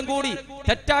 വ്യഭിചാരം കൂടി,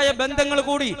 തെറ്റായ ബന്ധങ്ങൾ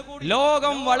കൂടി.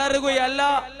 ലോകം വളരുകയല്ല,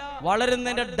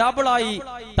 വളരുന്നതിന്റെ ഡബിളായി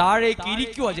താഴേക്ക്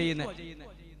ഇരിക്കുക ചെയ്യുന്നത്.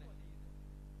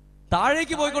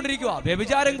 താഴേക്ക് പോയിക്കൊണ്ടിരിക്കുക.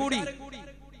 വ്യഭിചാരം കൂടി.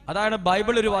 അതാണ്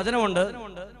ബൈബിൾ ഒരു വചനമുണ്ട്.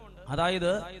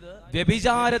 അതായത്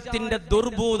വ്യഭിചാരത്തിന്റെ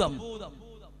ദുർഭൂതം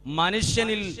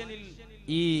മനുഷ്യനിൽ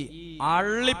ഈ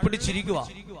അള്ളിപ്പിടിച്ചിരിക്കുക.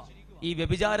 ഈ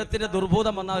വ്യഭിചാരത്തിന്റെ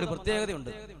ദുർഭൂതം വന്ന ഒരു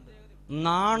പ്രത്യേകതയുണ്ട്,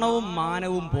 നാണവും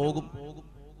മാനവും പോകും.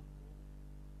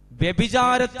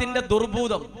 വ്യഭിചാരത്തിന്റെ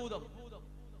ദുർഭൂതം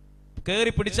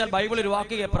കേറി പിടിച്ചാൽ ബൈബിൾ ഒരു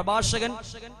വാക്യ പ്രഭാഷകൻ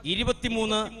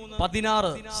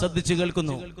 23:16 ശ്രദ്ധിച്ചു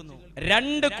കേൾക്കുന്നു.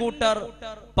 2 കൂട്ടർ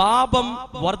പാപം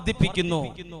വർദ്ധിപ്പിക്കുന്നു,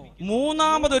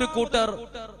 മൂന്നാമതൊരു കൂട്ടർ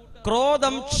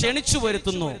ക്രോധം ക്ഷണിച്ചു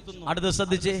വരുത്തുന്നു. അടുത്ത്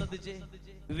ശ്രദ്ധിച്ചേ,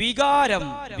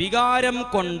 വികാരം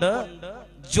കൊണ്ട്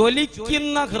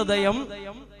ജ്വലിക്കുന്ന ഹൃദയം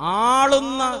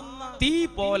ആളുന്ന തീ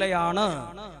പോലെയാണ്.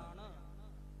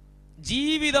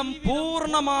 ജീവിതം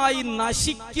പൂർണ്ണമായി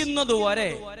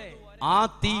നശിക്കുന്നതുവരെ ആ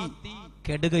തീ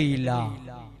കെടുകയില്ല.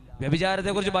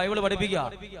 വ്യഭിചാരത്തെ കുറിച്ച് ബൈബിൾ പഠിപ്പിക്കുക.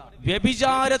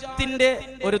 വ്യഭിചാരത്തിന്റെ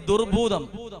ഒരു ദുർഭൂതം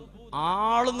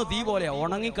ആളുന്ന തീ പോലെയാ.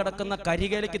 ഉണങ്ങിക്കിടക്കുന്ന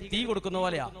കരികയിലേക്ക് തീ കൊടുക്കുന്ന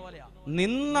പോലെയാ.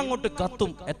 നിന്നങ്ങോട്ട്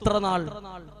കത്തും. എത്ര നാൾ?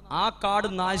 ആ കാട്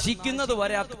നശിക്കുന്നത്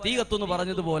വരെ ആ തീ കത്തുമെന്ന്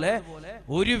പറഞ്ഞതുപോലെ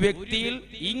ഒരു വ്യക്തിയിൽ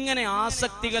ഇങ്ങനെ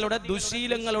ആസക്തികളുടെ,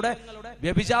 ദുശീലങ്ങളുടെ,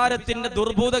 വ്യഭിചാരത്തിന്റെ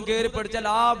ദുർഭൂതം കയറിപ്പിടിച്ചാൽ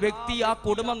ആ വ്യക്തി, ആ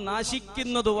കുടുംബം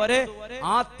നശിക്കുന്നത് വരെ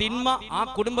ആ തിന്മ ആ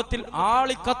കുടുംബത്തിൽ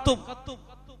ആളിക്കത്തും.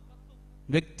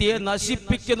 വ്യക്തിയെ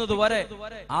നശിപ്പിക്കുന്നത് വരെ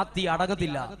ആ തീ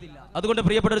അടങ്ങത്തില്ല. അതുകൊണ്ട്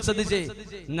പ്രിയപ്പെട്ടവർ ശ്രദ്ധിച്ചേ,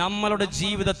 നമ്മളുടെ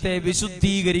ജീവിതത്തെ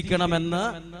വിശുദ്ധീകരിക്കണമെന്ന്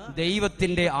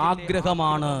ദൈവത്തിന്റെ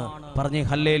ആഗ്രഹമാണ്. പറഞ്ഞേ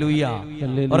ഹല്ലേലൂയ.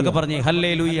 അവർക്ക് പറഞ്ഞേ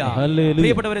ഹല്ലേലൂയ.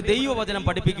 പ്രിയപ്പെട്ടവരെ, ദൈവവചനം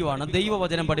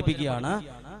പഠിപ്പിക്കുകയാണ്.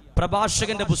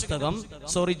 പ്രഭാഷകന്റെ പുസ്തകം,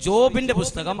 ജോബിന്റെ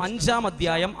പുസ്തകം 5-ാം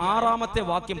അധ്യായം 6-ാമത്തെ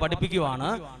വാക്യം പഠിപ്പിക്കുകയാണ്.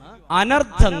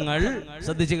 അനർത്ഥങ്ങൾ,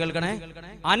 ശ്രദ്ധിച്ചു കേൾക്കണേ,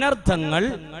 അനർത്ഥങ്ങൾ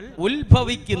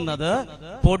ഉത്ഭവിക്കുന്നത്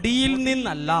പൊടിയിൽ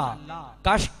നിന്നല്ല,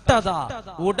 കഷ്ടത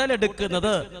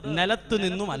ഉടലെടുക്കുന്നത് നിലത്തു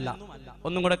നിന്നുമല്ല.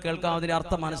 ഒന്നും കൂടെ കേൾക്കാം, അതിന്റെ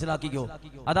അർത്ഥം മനസ്സിലാക്കിക്കോ.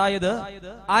 അതായത്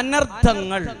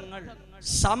അനർത്ഥങ്ങൾ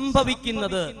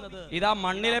സംഭവിക്കുന്നത് ഇതാ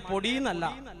മണ്ണിലെ പൊടിയെന്നല്ല.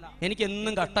 എനിക്ക്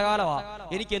എന്നും കഷ്ടകാലമാ,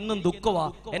 എനിക്ക് എന്നും ദുഃഖമാ,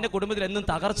 എന്റെ കുടുംബത്തിൽ എന്നും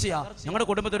തകർച്ചയാ, ഞങ്ങളുടെ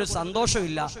കുടുംബത്തിൽ ഒരു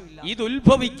സന്തോഷമില്ല. ഇത്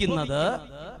ഉത്ഭവിക്കുന്നത്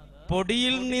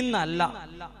പൊടിയിൽ നിന്നല്ല.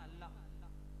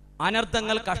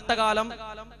 അനർത്ഥങ്ങൾ, കഷ്ടകാലം,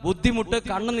 ബുദ്ധിമുട്ട്,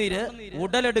 കണ്ണുനീര്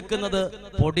ഉടലെടുക്കുന്നത്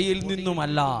പൊടിയിൽ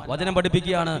നിന്നുമല്ല. വചനം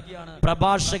പഠിപ്പിക്കുകയാണ്.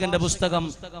 പ്രഭാഷകന്റെ പുസ്തകം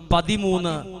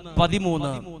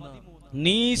 13:13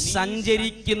 നീ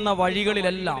സഞ്ചരിക്കുന്ന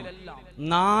വഴികളിലെല്ലാം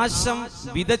നാശം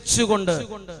വിതച്ചുകൊണ്ട്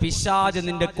പിശാച്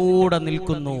നിന്റെ കൂടെ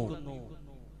നിൽക്കുന്നു.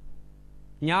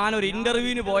 ഞാനൊരു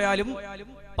ഇന്റർവ്യൂവിന് പോയാലും,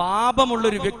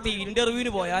 പാപമുള്ളൊരു വ്യക്തി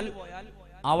ഇന്റർവ്യൂവിന് പോയാൽ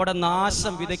അവിടെ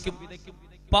നാശം വിതയ്ക്കും.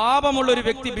 പാപമുള്ളൊരു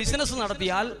വ്യക്തി ബിസിനസ്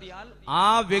നടത്തിയാൽ ആ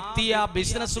വ്യക്തി ആ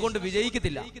ബിസിനസ് കൊണ്ട്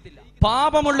വിജയിക്കത്തില്ല.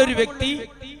 പാപമുള്ളൊരു വ്യക്തി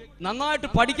നന്നായിട്ട്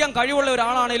പഠിക്കാൻ കഴിവുള്ള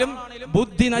ഒരാളാണേലും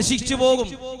ബുദ്ധി നശിച്ചു പോകും.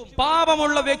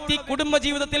 പാപമുള്ള വ്യക്തി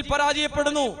കുടുംബജീവിതത്തിൽ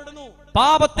പരാജയപ്പെടുന്നു.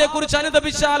 പാപത്തെ കുറിച്ച്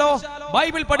അനുതപിച്ചാലോ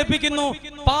ബൈബിൾ പഠിപ്പിക്കുന്നു,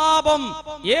 പാപം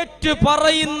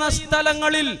ഏറ്റുപറയുന്ന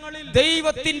സ്ഥലങ്ങളിൽ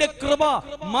ദൈവത്തിന്റെ കൃപ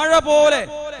മഴ പോലെ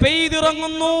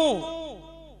പെയ്തിറങ്ങുന്നു.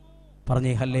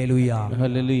 പറഞ്ഞേ ഹല്ലേലൂയ.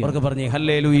 പറഞ്ഞേ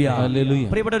ഹല്ലേലൂയ.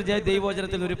 പ്രിയപ്പെട്ട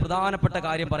ദൈവവചനത്തിൽ ഒരു പ്രധാനപ്പെട്ട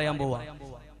കാര്യം പറയാൻ പോവാ.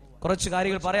 കുറച്ച്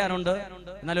കാര്യങ്ങൾ പറയാനുണ്ട്,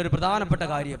 എന്നാൽ ഒരു പ്രധാനപ്പെട്ട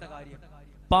കാര്യം,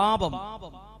 പാപം.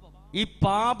 ഈ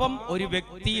പാപം ഒരു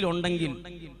വ്യക്തിയിൽ ഉണ്ടെങ്കിൽ,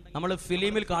 നമ്മൾ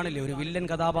ഫിലിമിൽ കാണില്ലേ ഒരു വില്ലൻ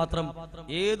കഥാപാത്രം,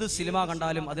 ഏത് സിനിമ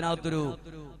കണ്ടാലും അതിനകത്തൊരു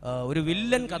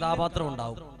വില്ലൻ കഥാപാത്രം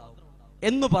ഉണ്ടാവും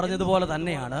എന്ന് പറഞ്ഞതുപോലെ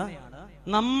തന്നെയാണ്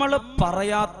നമ്മൾ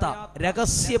പറയാത്ത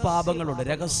രഹസ്യ പാപങ്ങളുണ്ട്.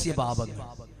 രഹസ്യ പാപങ്ങൾ,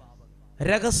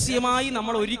 രഹസ്യമായി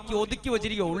നമ്മൾ ഒതുക്കി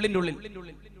വച്ചിരിക്കുക ഉള്ളിൻ്റെ ഉള്ളിൽ.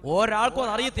 ഒരാൾക്കും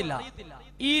അത് അറിയത്തില്ല.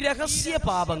 ഈ രഹസ്യ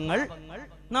പാപങ്ങൾ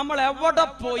നമ്മൾ എവിടെ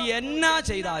പോയി എന്നാ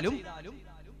ചെയ്താലും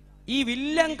ഈ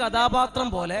വില്ലൻ കഥാപാത്രം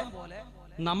പോലെ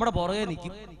നമ്മുടെ പുറകെ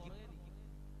നിൽക്കും.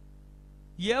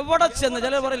 എവിടെ ചെന്ന്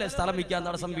ചിലർ പറയില്ലേ, സ്ഥലം വിൽക്കാൻ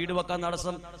തടസ്സം, വീട് വെക്കാൻ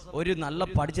തടസ്സം, ഒരു നല്ല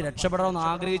പഠിച്ച് രക്ഷപ്പെടണമെന്ന്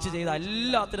ആഗ്രഹിച്ച് ചെയ്ത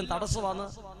എല്ലാത്തിനും തടസ്സമാണ്.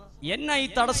 എന്നാ ഈ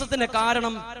തടസ്സത്തിന്റെ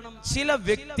കാരണം? ചില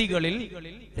വ്യക്തികളിൽ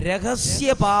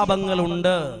രഹസ്യ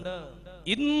പാപങ്ങളുണ്ട്.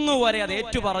 ഇന്നുവരെ അത്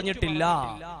ഏറ്റു പറഞ്ഞിട്ടില്ല.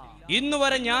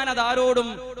 ഇന്നുവരെ ഞാൻ അത് ആരോടും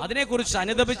അതിനെക്കുറിച്ച്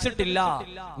അനുദപിച്ചിട്ടില്ല.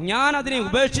 ഞാൻ അതിനെ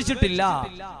ഉപേക്ഷിച്ചിട്ടില്ല.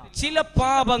 ചില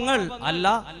പാപങ്ങൾ അല്ല,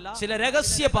 ചില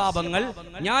രഹസ്യ പാപങ്ങൾ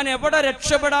ഞാൻ എവിടെ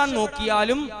രക്ഷപ്പെടാൻ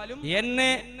നോക്കിയാലും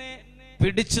എന്നെ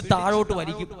പിടിച്ച് താഴോട്ട്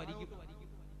വലിക്കും.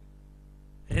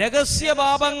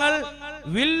 രഹസ്യപാപങ്ങൾ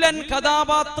വില്ലൻ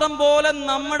കഥാപാത്രം പോലെ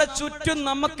നമ്മുടെ ചുറ്റും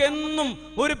നമുക്കെന്നും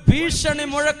ഒരു ഭീഷണി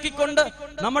മുഴക്കിക്കൊണ്ട്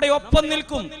നമ്മുടെ ഒപ്പം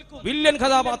നിൽക്കും. വില്ലൻ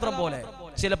കഥാപാത്രം പോലെ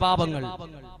ചില പാപങ്ങൾ.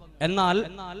 എന്നാൽ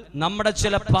നമ്മുടെ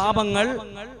ചില പാപങ്ങൾ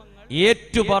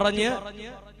ഏറ്റുപറഞ്ഞ്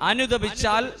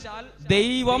അനുദപിച്ചാൽ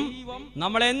ദൈവം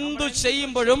നമ്മൾ എന്തു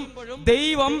ചെയ്യുമ്പോഴും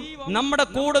ദൈവം നമ്മുടെ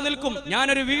കൂടെ നിൽക്കും.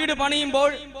 ഞാനൊരു വീട്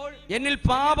പണിയുമ്പോൾ എന്നിൽ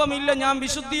പാപമില്ല, ഞാൻ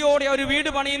വിശുദ്ധിയോടെ ഒരു വീട്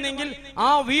പണിയുന്നെങ്കിൽ ആ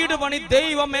വീട് പണി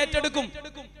ദൈവം ഏറ്റെടുക്കും.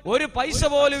 ഒരു പൈസ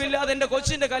പോലും ഇല്ലാതെ എന്റെ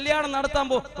കൊച്ചിന്റെ കല്യാണം നടത്താൻ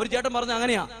ഒരു ചേട്ടൻ പറഞ്ഞു,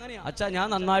 അങ്ങനെയാ അച്ഛാ, ഞാൻ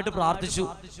നന്നായിട്ട് പ്രാർത്ഥിച്ചു,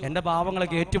 എന്റെ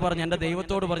പാപങ്ങളൊക്കെ ഏറ്റുപറഞ്ഞ് എന്റെ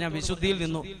ദൈവത്തോട് പറഞ്ഞ വിശുദ്ധിയിൽ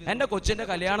നിന്നു. എന്റെ കൊച്ചിന്റെ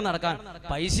കല്യാണം നടക്കാൻ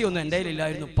പൈസയൊന്നും എന്റെ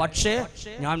കയ്യിലില്ലായിരുന്നു. പക്ഷേ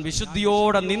ഞാൻ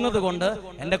വിശുദ്ധിയോടെ നിന്നതുകൊണ്ട്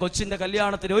എന്റെ കൊച്ചിന്റെ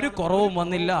കല്യാണത്തിന് ഒരു കുറവും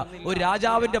വന്നില്ല. ഒരു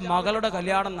രാജാവിന്റെ മകളുടെ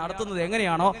കല്യാണം നടത്തുന്നത്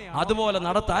എങ്ങനെയാണോ അതുപോലെ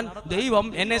നടത്താൻ ദൈവം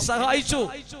എന്നെ സഹായിച്ചു.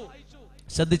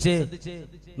 ശ്രദ്ധിച്ചേ,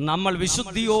 നമ്മൾ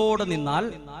വിശുദ്ധിയോടെ നിന്നാൽ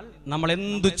നമ്മൾ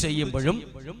എന്തു ചെയ്യുമ്പോഴും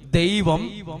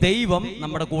ദൈവം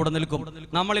നമ്മുടെ കൂടെ നിൽക്കും.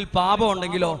 നമ്മളിൽ പാപം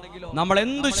ഉണ്ടെങ്കിലോ നമ്മൾ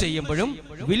എന്തു ചെയ്യുമ്പോഴും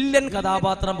വില്ലൻ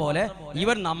കഥാപാത്രം പോലെ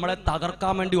ഇവൻ നമ്മളെ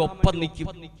തകർക്കാൻ വേണ്ടി ഒപ്പം നിൽക്കും.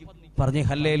 പറഞ്ഞേ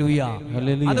ഹല്ലേലൂയ.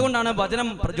 അതുകൊണ്ടാണ് വചനം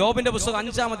ജോബിന്റെ പുസ്തകം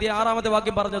 5-ാം അധ്യായം 6-ാമത്തെ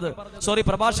വാക്യം പറഞ്ഞത്.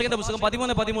 പ്രഭാഷകന്റെ പുസ്തകം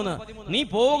 13:13, നീ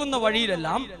പോകുന്ന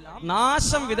വഴിയിലെല്ലാം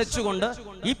നാശം വിതച്ചുകൊണ്ട്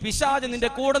ഈ പിശാച്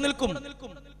നിന്റെ കൂടെ നിൽക്കും.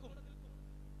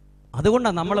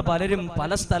 അതുകൊണ്ടാണ് നമ്മൾ പലരും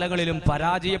പല സ്ഥലങ്ങളിലും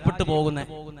പരാജയപ്പെട്ടു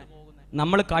പോകുന്നത്.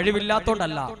 നമ്മൾ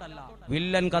കഴിവില്ലാത്തോണ്ടല്ല,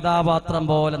 വില്ലൻ കഥാപാത്രം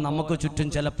പോലെ നമുക്ക് ചുറ്റും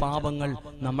ചില പാപങ്ങൾ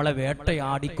നമ്മളെ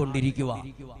വേട്ടയാടിക്കൊണ്ടിരിക്കുക.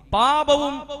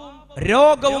 പാപവും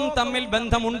രോഗവും തമ്മിൽ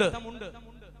ബന്ധമുണ്ട്.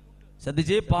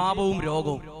 ശ്രദ്ധിച്ചേ, പാപവും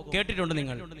രോഗവും കേട്ടിട്ടുണ്ട്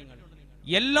നിങ്ങൾ.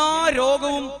 എല്ലാ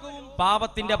രോഗവും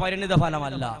പാപത്തിന്റെ പരിണിത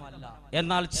ഫലമല്ല.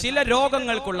 എന്നാൽ ചില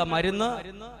രോഗങ്ങൾക്കുള്ള മരുന്ന്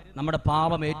നമ്മുടെ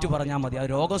പാപം ഏറ്റുപറഞ്ഞാൽ മതി, അത്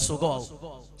രോഗസുഖമാവും.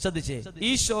 ശ്രദ്ധിച്ചേ,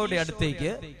 ഈശോയുടെ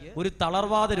അടുത്തേക്ക് ഒരു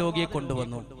തളർവാദ രോഗിയെ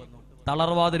കൊണ്ടുവന്നു.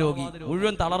 തളർവാദ രോഗി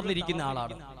മുഴുവൻ തളർന്നിരിക്കുന്ന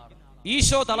ആളാണ്.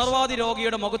 ഈശോ തളർവാദി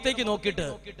രോഗിയുടെ മുഖത്തേക്ക് നോക്കിയിട്ട്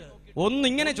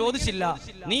ഒന്നിങ്ങനെ ചോദിച്ചില്ല,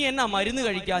 നീ എന്നാ മരുന്ന്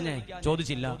കഴിക്കാഞ്ഞേ?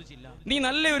 ചോദിച്ചില്ല. നീ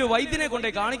നല്ലൊരു വൈദ്യനെ കൊണ്ടേ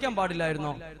കാണിക്കാൻ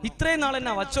പാടില്ലായിരുന്നോ? ഇത്രയും നാൾ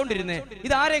എന്നാ വച്ചോണ്ടിരുന്നേ?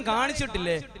 ഇതാരെയും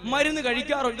കാണിച്ചിട്ടില്ലേ? മരുന്ന്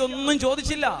കഴിക്കാറോ? ഇതൊന്നും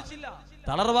ചോദിച്ചില്ല.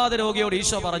 തളർവാദ രോഗിയോട്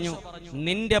ഈശോ പറഞ്ഞു,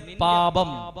 നിന്റെ പാപം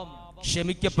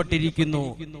ക്ഷമിക്കപ്പെട്ടിരിക്കുന്നു.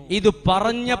 ഇത്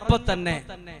പറഞ്ഞപ്പോ തന്നെ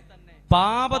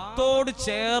പാപത്തോട്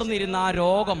ചേർന്നിരുന്ന ആ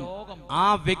രോഗം ആ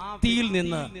വ്യക്തിയിൽ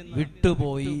നിന്ന്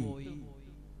വിട്ടുപോയി.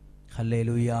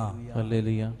 Hallelujah,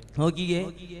 hallelujah. നോക്കിയേ,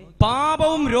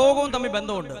 പാപവും രോഗവും തമ്മിൽ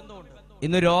ബന്ധമുണ്ട്.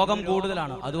 ഇന്ന് രോഗം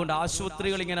കൂടുതലാണ്, അതുകൊണ്ട്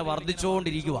ആശുപത്രികൾ ഇങ്ങനെ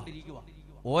വർദ്ധിച്ചുകൊണ്ടിരിക്കുക.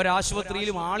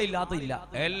 ഒരാശുപത്രിയിലും ആളില്ലാത്തില്ല,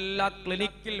 എല്ലാ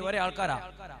ക്ലിനിക്കിൽ വരെ ആൾക്കാരാ.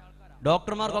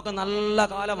 ഡോക്ടർമാർക്കൊക്കെ നല്ല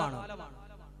കാലമാണ്.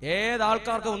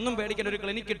 ഏതാൾക്കാർക്ക് ഒന്നും പേടിക്കാൻ, ഒരു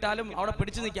ക്ലിനിക്ക് ഇട്ടാലും അവിടെ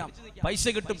പിടിച്ചു നിൽക്കാം, പൈസ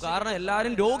കിട്ടും. കാരണം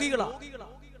എല്ലാരും രോഗികളാ.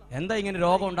 എന്താ ഇങ്ങനെ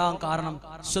രോഗം ഉണ്ടാകാൻ കാരണം?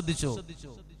 ശ്രദ്ധിച്ചു,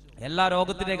 എല്ലാ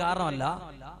രോഗത്തിന്റെ കാരണമല്ല.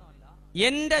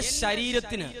 എന്റെ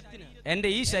ശരീരത്തിന്, എന്റെ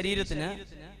ഈ ശരീരത്തിന്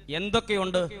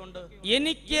എന്തൊക്കെയുണ്ട്?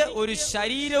 എനിക്ക് ഒരു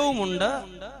ശരീരവുമുണ്ട്,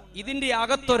 ഇതിന്റെ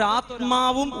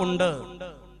അകത്തൊരാത്മാവും ഉണ്ട്.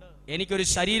 എനിക്കൊരു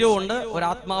ശരീരവും ഉണ്ട്,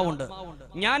 ഒരാത്മാവുണ്ട്.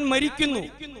 ഞാൻ മരിക്കുന്നു.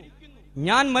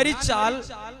 ഞാൻ മരിച്ചാൽ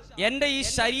എന്റെ ഈ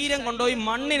ശരീരം കൊണ്ടുപോയി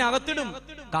മണ്ണിനകത്തിടും.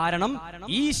 കാരണം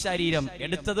ഈ ശരീരം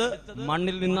എടുത്തത്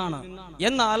മണ്ണിൽ നിന്നാണ്.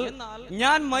 എന്നാൽ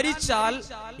ഞാൻ മരിച്ചാൽ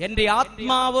എന്റെ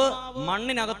ആത്മാവ്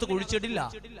മണ്ണിനകത്ത് കുഴിച്ചിട്ടില്ല.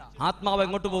 ആത്മാവ്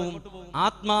എങ്ങോട്ട് പോകും?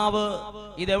 ആത്മാവ്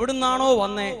ഇതെവിടുന്നാണോ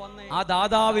വന്നേ ആ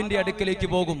ദാതാവിന്റെ അടുക്കലേക്ക്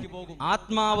പോകും.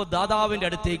 ആത്മാവ് ദാതാവിന്റെ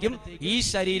അടുത്തേക്കും ഈ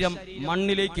ശരീരം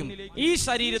മണ്ണിലേക്കും. ഈ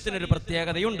ശരീരത്തിനൊരു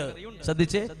പ്രത്യേകതയുണ്ട്.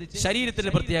 ശ്രദ്ധിച്ച്,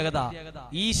 ശരീരത്തിന്റെ പ്രത്യേകത,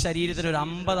 ഈ ശരീരത്തിന് ഒരു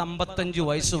 50-55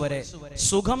 വയസ്സ് വരെ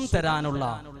സുഖം തരാനുള്ള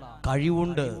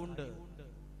കഴിവുണ്ട്.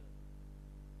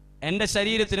 എന്റെ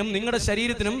ശരീരത്തിനും നിങ്ങളുടെ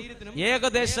ശരീരത്തിനും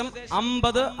ഏകദേശം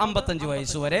 50-55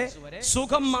 വയസ്സ് വരെ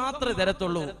സുഖം മാത്രമേ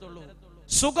തരത്തുള്ളൂ.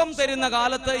 സുഖം തരുന്ന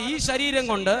കാലത്ത് ഈ ശരീരം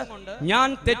കൊണ്ട് ഞാൻ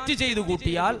തെറ്റ് ചെയ്തു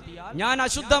കൂട്ടിയാൽ, ഞാൻ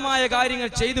അശുദ്ധമായ കാര്യങ്ങൾ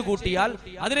ചെയ്തു കൂട്ടിയാൽ,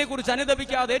 അതിനെക്കുറിച്ച്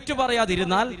അനുദപിക്കാതെ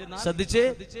ഏറ്റുപറയാതിരുന്നാൽ, ശ്രദ്ധിച്ച്,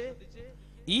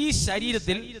 ഈ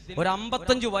ശരീരത്തിൽ ഒരു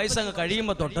 55 വയസ്സങ്ങ്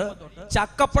കഴിയുമ്പോ തൊട്ട്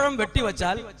ചക്കപ്പഴം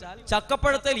വെട്ടിവെച്ചാൽ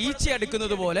ചക്കപ്പഴത്തിൽ ഈച്ച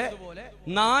എടുക്കുന്നത് പോലെ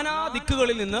നാനാ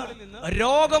ദിക്കുകളിൽ നിന്ന്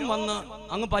രോഗം വന്ന്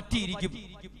അങ്ങ് പറ്റിയിരിക്കും.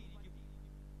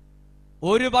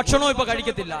 ഒരു ഭക്ഷണവും ഇപ്പൊ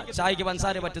കഴിക്കത്തില്ല. ചായക്ക്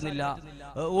പഞ്ചസാര പറ്റുന്നില്ല,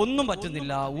 ഒന്നും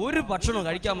പറ്റുന്നില്ല. ഒരു ഭക്ഷണവും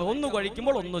കഴിക്കാൻ, ഒന്ന്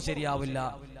കഴിക്കുമ്പോൾ ഒന്നും ശരിയാവില്ല,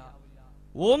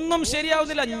 ഒന്നും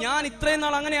ശരിയാവുന്നില്ല. ഞാൻ ഇത്രയും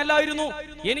നാൾ അങ്ങനെയല്ലായിരുന്നു.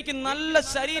 എനിക്ക് നല്ല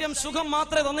ശരീരം, സുഖം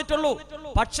മാത്രമേ തന്നിട്ടുള്ളൂ.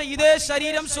 പക്ഷെ ഇതേ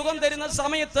ശരീരം സുഖം തരുന്ന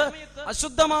സമയത്ത്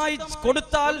അശുദ്ധമായി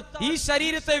കൊടുത്താൽ, ഈ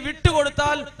ശരീരത്തെ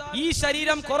വിട്ടുകൊടുത്താൽ, ഈ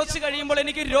ശരീരം കുറച്ചു കഴിയുമ്പോൾ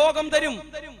എനിക്ക് രോഗം തരും,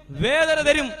 വേദന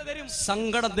തരും,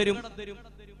 സങ്കടം തരും.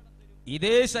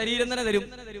 ഇതേ ശരീരം തന്നെ തരും.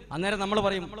 അന്നേരം നമ്മൾ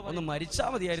പറയും, ഒന്ന് മരിച്ചാ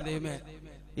മതിയായിരുന്നു ദൈവമേ,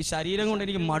 ഈ ശരീരം കൊണ്ട്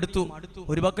എനിക്ക് മടുത്തു,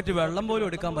 ഒരു ബക്കറ്റ് വെള്ളം പോലും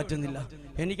എടുക്കാൻ പറ്റുന്നില്ല,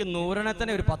 എനിക്ക് നൂറനെ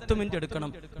തന്നെ ഒരു 10 മിനിറ്റ്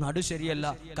എടുക്കണം, നടു ശരിയല്ല,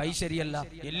 കൈ ശരിയല്ല,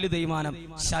 എല്ല് തേയ്മാനം,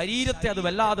 ശരീരത്തെ അത്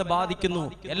വല്ലാതെ ബാധിക്കുന്നു.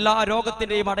 എല്ലാ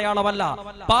രോഗത്തിന്റെയും അടയാളമല്ല,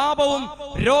 പാപവും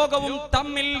രോഗവും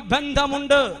തമ്മിൽ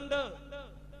ബന്ധമുണ്ട്.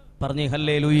 പറഞ്ഞേ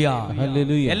ഹല്ലേലൂയ.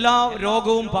 എല്ലാ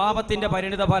രോഗവും പാപത്തിന്റെ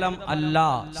പരിണിത ഫലം അല്ല,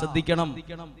 ശ്രദ്ധിക്കണം.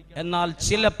 എന്നാൽ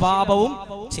ചില പാപവും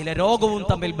ചില രോഗവും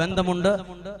തമ്മിൽ ബന്ധമുണ്ട്.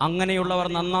 അങ്ങനെയുള്ളവർ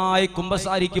നന്നായി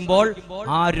കുമ്പസാരിക്കുമ്പോൾ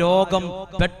ആ രോഗം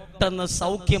പെട്ടെന്ന്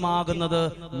സൗഖ്യമാകുന്നത്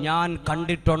ഞാൻ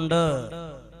കണ്ടിട്ടുണ്ട്.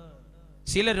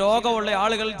 ചില രോഗമുള്ള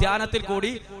ആളുകൾ ധ്യാനത്തിൽ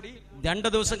കൂടി 2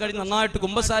 ദിവസം കഴിഞ്ഞ് നന്നായിട്ട്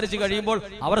കുമ്പസാരിച്ച് കഴിയുമ്പോൾ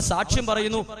അവർ സാക്ഷ്യം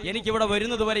പറയുന്നു, എനിക്കിവിടെ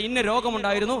വരുന്നത് വരെ ഇന്ന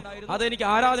രോഗമുണ്ടായിരുന്നു, അത് എനിക്ക്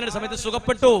ആരാധനയുടെ സമയത്ത്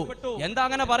സുഖപ്പെട്ടു. എന്താ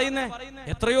അങ്ങനെ പറയുന്നേ?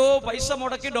 എത്രയോ പൈസ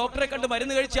മുടക്കി ഡോക്ടറെ കണ്ട്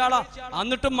മരുന്ന് കഴിച്ച ആളാ,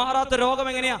 എന്നിട്ടും മാറാത്ത രോഗം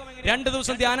എങ്ങനെയാ 2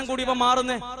 ദിവസം ധ്യാനം കൂടിയപ്പോ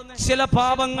മാറുന്നേ? ചില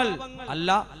പാപങ്ങൾ അല്ല,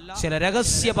 ചില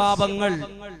രഹസ്യ പാപങ്ങൾ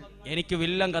എനിക്ക്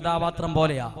വില്ലൻ കഥാപാത്രം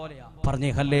പോലെയാ. പറഞ്ഞേ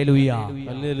ഹല്ലേലൂയ.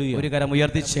 ഒരു കരം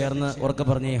ഉയർത്തി ചേർന്ന് ഉറക്കെ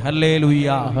പറഞ്ഞേ ഹല്ലേലൂയ,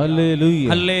 ഹല്ലേലൂയ,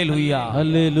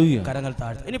 ഹല്ലേലൂയ. കരങ്ങൾ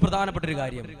താഴ്ത്തി. ഇനി പ്രധാനപ്പെട്ട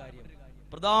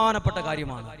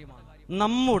കാര്യമാണ്,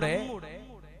 നമ്മുടെ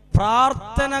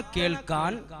പ്രാർത്ഥന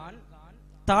കേൾക്കാൻ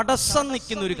തടസ്സം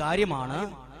നിൽക്കുന്ന ഒരു കാര്യമാണ്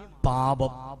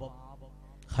പാപം.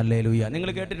 ഹല്ലേലൂയ. നിങ്ങൾ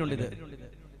കേട്ടിട്ടുണ്ട് ഇത്?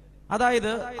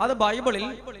 അതായത് അത് ബൈബിളിൽ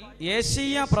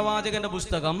യെശയ്യാ പ്രവാചകന്റെ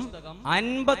പുസ്തകം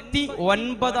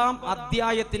 59-ാം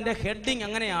അധ്യായത്തിന്റെ ഹെഡിങ്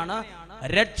അങ്ങനെയാണ്: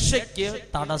 രക്ഷയ്ക്ക്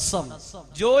തടസ്സം,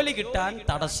 ജോലി കിട്ടാൻ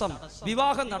തടസ്സം,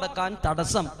 വിവാഹം നടക്കാൻ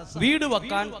തടസ്സം, വീട്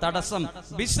വെക്കാൻ തടസ്സം,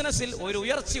 ബിസിനസ്സിൽ ഒരു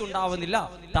ഉയർച്ച ഉണ്ടാവുന്നില്ല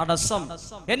തടസ്സം,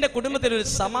 എന്റെ കുടുംബത്തിൽ ഒരു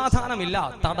സമാധാനമില്ല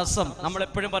തടസ്സം. നമ്മൾ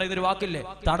എപ്പോഴും പറയുന്ന ഒരു വാക്കില്ലേ,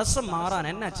 തടസ്സം മാറാൻ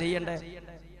എന്നാ ചെയ്യണ്ടേ?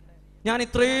 ഞാൻ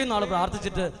ഇത്രയും നാൾ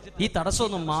പ്രാർത്ഥിച്ചിട്ട് ഈ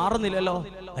തടസ്സമൊന്നും മാറുന്നില്ലല്ലോ.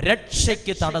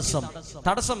 രക്ഷയ്ക്ക്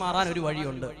തടസ്സം മാറാൻ ഒരു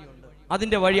വഴിയുണ്ട്.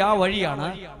 അതിന്റെ വഴി, ആ വഴിയാണ്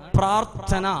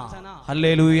പ്രാർത്ഥന.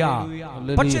 ഹല്ലേലൂയ.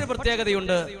 പക്ഷേ ഒരു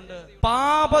പ്രത്യേകതയുണ്ട്,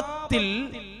 പാപത്തിൽ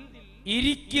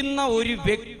ഇരിക്കുന്ന ഒരു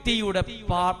വ്യക്തിയുടെ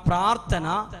പ്രാർത്ഥന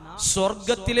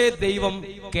സ്വർഗത്തിലെ ദൈവം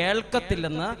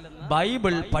കേൾക്കത്തില്ലെന്ന്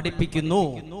ബൈബിൾ പഠിപ്പിക്കുന്നു.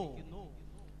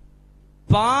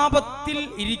 പാപത്തിൽ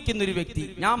ഇരിക്കുന്ന ഒരു വ്യക്തി,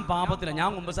 ഞാൻ പാപത്തില, ഞാൻ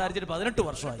കുമ്പസാരിച്ചിട്ട് 18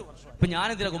 വർഷമായി, ഇപ്പൊ ഞാൻ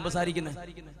എന്തിനാ കുമ്പസാരിക്കുന്നത്?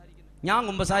 ഞാൻ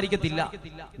കുമ്പസാരിക്കത്തില്ല,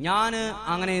 ഞാൻ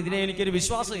അങ്ങനെ ഇതിനെ എനിക്കൊരു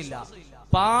വിശ്വാസമില്ല.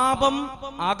 പാപം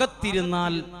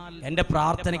അകത്തിരുന്നാൽ എന്റെ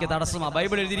പ്രാർത്ഥനയ്ക്ക് തടസ്സമാണ്.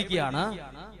 ബൈബിൾ എഴുതിയിരിക്കുകയാണ്,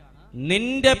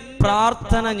 നിന്റെ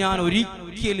പ്രാർത്ഥന ഞാൻ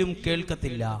ഒരിക്കലും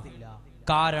കേൾക്കത്തില്ല,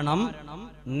 കാരണം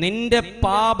നിന്റെ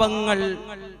പാപങ്ങൾ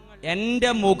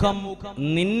എന്റെ മുഖം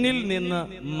നിന്നിൽ നിന്ന്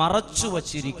മറച്ചു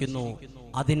വച്ചിരിക്കുന്നു.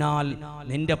 അതിനാൽ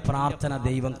നിന്റെ പ്രാർത്ഥന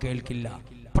ദൈവം കേൾക്കില്ല.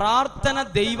 പ്രാർത്ഥന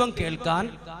ദൈവം കേൾക്കാൻ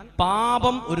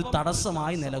പാപം ഒരു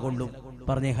തടസ്സമായി നിലകൊള്ളും.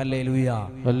 പറഞ്ഞേ ഹല്ലേലൂയ.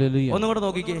 ഒന്നും കൂടെ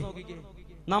നോക്കിക്കേ,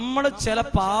 നമ്മൾ ചില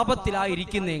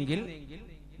പാപത്തിലായിരിക്കുന്നെങ്കിൽ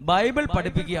ബൈബിൾ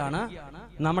പഠിപ്പിക്കുകയാണ്,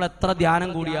 നമ്മൾ എത്ര ധ്യാനം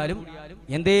കൂടിയാലും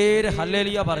എന്തേലും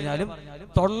ഹല്ലേലൂയ പറഞ്ഞാലും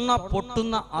തൊണ്ണ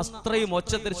പൊട്ടുന്ന അസ്ത്രയും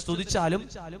ഒച്ചത്തിൽ സ്തുതിച്ചാലും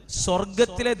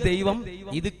സ്വർഗത്തിലെ ദൈവം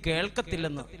ഇത്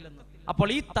കേൾക്കത്തില്ലെന്ന്. അപ്പോൾ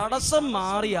ഈ തടസ്സം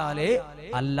മാറിയാലേ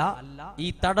അല്ല, ഈ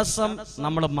തടസ്സം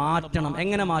നമ്മൾ മാറ്റണം.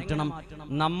 എങ്ങനെ മാറ്റണം?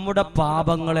 നമ്മുടെ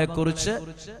പാപങ്ങളെ കുറിച്ച്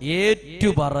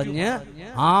ഏറ്റുപറഞ്ഞ്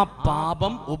ആ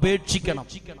പാപം ഉപേക്ഷിക്കണം.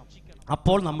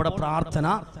 അപ്പോൾ നമ്മുടെ പ്രാർത്ഥന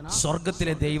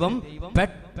സ്വർഗത്തിലെ ദൈവം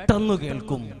പെട്ടെന്ന്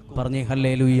കേൾക്കും. പറഞ്ഞേ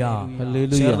ഹല്ലേലൂയ,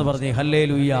 ചേർന്ന് പറഞ്ഞേ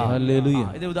ഹല്ലേലൂയ, ഹല്ലേലൂയ.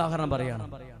 ഇത് ഉദാഹരണം പറയാണ്.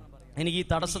 എനിക്ക് ഈ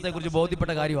തടസ്സത്തെ കുറിച്ച്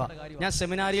ബോധ്യപ്പെട്ട കാര്യമാണ്. ഞാൻ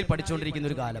സെമിനാരിയിൽ പഠിച്ചുകൊണ്ടിരിക്കുന്ന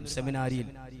ഒരു കാലം,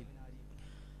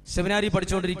 സെമിനാരി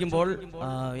പഠിച്ചുകൊണ്ടിരിക്കുമ്പോൾ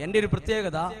എൻ്റെ ഒരു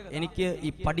പ്രത്യേകത, എനിക്ക് ഈ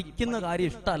പഠിക്കുന്ന കാര്യം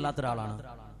ഇഷ്ടമല്ലാത്ത ഒരാളാണ്.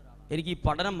 എനിക്ക് ഈ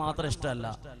പഠനം മാത്രം ഇഷ്ടമല്ല,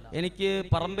 എനിക്ക്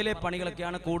പറമ്പിലെ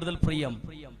പണികളൊക്കെയാണ് കൂടുതൽ പ്രിയം.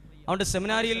 അതുകൊണ്ട്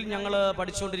സെമിനാരിയിൽ ഞങ്ങൾ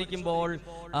പഠിച്ചുകൊണ്ടിരിക്കുമ്പോൾ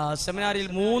സെമിനാരിയിൽ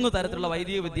 3 തരത്തിലുള്ള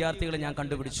വൈദിക വിദ്യാർത്ഥികളെ ഞാൻ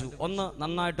കണ്ടുപിടിച്ചു. 1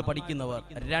 നന്നായിട്ട് പഠിക്കുന്നവർ,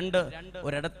 2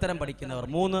 ഒരിടത്തരം പഠിക്കുന്നവർ,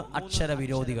 3 അക്ഷര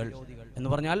വിരോധികൾ. എന്ന്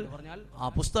പറഞ്ഞാൽ ആ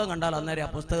പുസ്തകം കണ്ടാൽ അന്നേരം ആ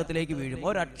പുസ്തകത്തിലേക്ക് വീഴും.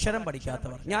 ഒരക്ഷരം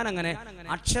പഠിക്കാത്തവർ. ഞാൻ അങ്ങനെ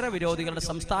അക്ഷര വിരോധികളുടെ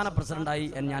സംസ്ഥാന പ്രസിഡന്റായി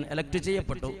ഞാൻ എലക്ട്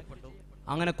ചെയ്യപ്പെട്ടു.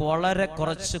 അങ്ങനെ വളരെ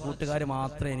കുറച്ച് കൂട്ടുകാർ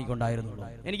മാത്രമേ എനിക്കുണ്ടായിരുന്നുള്ളൂ.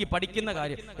 എനിക്ക് പഠിക്കുന്ന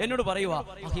കാര്യം എന്നോട് പറയുക,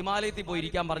 ഹിമാലയത്തിൽ പോയി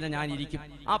ഇരിക്കാൻ പറഞ്ഞാൽ ഞാൻ ഇരിക്കും,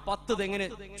 ആ 10 തെങ്ങിന്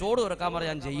ചോട് തുറക്കാൻ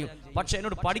പറഞ്ഞാൽ ഞാൻ ചെയ്യും, പക്ഷെ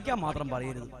എന്നോട് പഠിക്കാൻ മാത്രം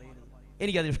പറയരുത്,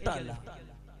 എനിക്കത് ഇഷ്ടമല്ല.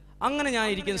 അങ്ങനെ ഞാൻ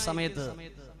ഇരിക്കുന്ന സമയത്ത്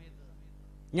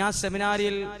ഞാൻ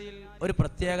സെമിനാരിയിൽ ഒരു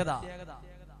പ്രത്യേകത,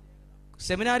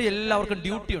 സെമിനാരി എല്ലാവർക്കും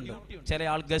ഡ്യൂട്ടി ഉണ്ട്. ചില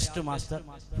ആൾ ഗസ്റ്റ് മാസ്റ്റർ,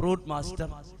 ഫ്രൂട്ട് മാസ്റ്റർ,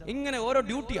 ഇങ്ങനെ ഓരോ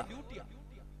ഡ്യൂട്ടിയാ.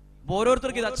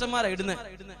 ഓരോരുത്തർക്ക് ഇത് അച്ഛന്മാരാ ഇടുന്നത്.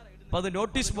 അപ്പൊ അത്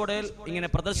നോട്ടീസ് ബോർഡിൽ ഇങ്ങനെ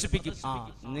പ്രദർശിപ്പിക്കും,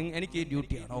 എനിക്ക് ഈ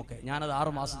ഡ്യൂട്ടിയാണ്, ഓക്കെ, ഞാനത്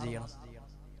 6 മാസം ചെയ്യണം.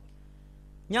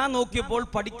 ഞാൻ നോക്കിയപ്പോൾ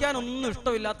പഠിക്കാനൊന്നും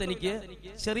ഇഷ്ടമില്ലാത്ത എനിക്ക്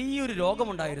ചെറിയൊരു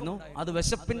രോഗമുണ്ടായിരുന്നു. അത്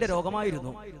വിശപ്പിന്റെ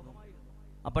രോഗമായിരുന്നു.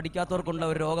 പഠിക്കാത്തവർക്കുള്ള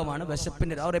ഒരു രോഗമാണ്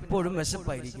വിശപ്പിന്റെ. അവർ എപ്പോഴും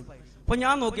വിശപ്പായിരിക്കും. അപ്പൊ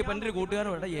ഞാൻ നോക്കിയപ്പോൾ എൻ്റെ ഒരു കൂട്ടുകാരൻ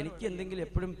ഇവിടെ, എനിക്ക്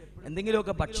എപ്പോഴും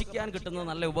എന്തെങ്കിലുമൊക്കെ ഭക്ഷിക്കാൻ കിട്ടുന്നത്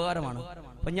നല്ല ഉപകാരമാണ്.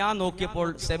 അപ്പൊ ഞാൻ നോക്കിയപ്പോൾ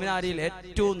സെമിനാരിയിൽ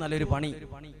ഏറ്റവും നല്ലൊരു പണി,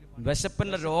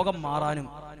 വിശപ്പിന്റെ രോഗം മാറാനും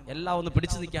എല്ലാം ഒന്ന്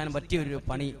പിടിച്ചു നിൽക്കാനും പറ്റിയ ഒരു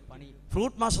പണി,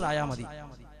 ഫ്രൂട്ട് മാസ്റ്റർ ആയാൽ മതി.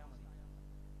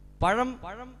 പഴം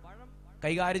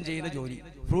കൈകാര്യം ചെയ്യുന്ന ജോലി,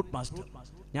 ഫ്രൂട്ട് മാസ്റ്റർ.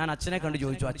 ഞാൻ അച്ഛനെ കണ്ട്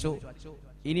ചോദിച്ചു, അച്ഛോ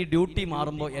ഇനി ഡ്യൂട്ടി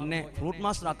മാറുമ്പോൾ എന്നെ ഫ്രൂട്ട്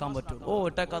മാസ്റ്റർ ആക്കാൻ പറ്റുമോ? ഓ,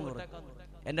 ഇട്ടേക്കാന്ന് പറഞ്ഞു.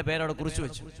 എന്റെ പേരവിടെ കുറിച്ചു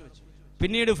വെച്ചു.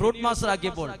 പിന്നീട് ഫ്രൂട്ട് മാസ്റ്റർ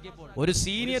ആക്കിയപ്പോൾ ഒരു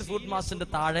സീനിയർ ഫ്രൂട്ട് മാസ്റ്ററിന്റെ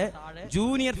താഴെ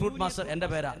ജൂനിയർ ഫ്രൂട്ട് മാസ്റ്റർ എന്റെ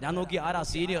പേരാ. ഞാൻ നോക്കി, ആരാ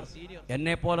സീനിയർ?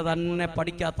 എന്നെ പോലെ തന്നെ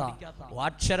പഠിക്കാത്ത,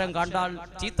 അക്ഷരം കണ്ടാൽ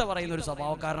ചീത്ത പറയുന്ന ഒരു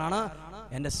സ്വഭാവക്കാരനാണ്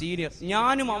എന്റെ സീനിയർ.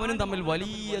 ഞാനും അവനും തമ്മിൽ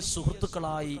വലിയ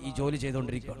സുഹൃത്തുക്കളായി ഈ ജോലി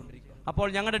ചെയ്തുകൊണ്ടിരിക്കുകയാണ്. അപ്പോൾ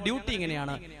ഞങ്ങളുടെ ഡ്യൂട്ടി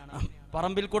ഇങ്ങനെയാണ്,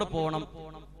 പറമ്പിൽ കൂടെ പോകണം,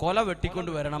 കൊല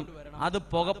വെട്ടിക്കൊണ്ട് വരണം, അത്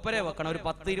പുകപ്പര വെക്കണം. ഒരു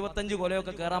 10-25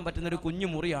 കൊലയൊക്കെ കയറാൻ പറ്റുന്ന ഒരു കുഞ്ഞു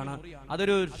മുറിയാണ്.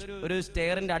 അതൊരു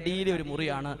സ്റ്റെയറിന്റെ അടിയിലെ ഒരു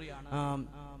മുറിയാണ്.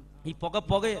 ഈ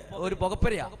ഒരു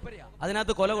പുകപ്പരയാ.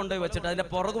 അതിനകത്ത് കൊല കൊണ്ടുപോയി വെച്ചിട്ട് അതിന്റെ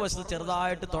പുറകു വശത്ത്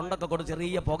ചെറുതായിട്ട് തൊണ്ടൊക്കെ കൊണ്ട്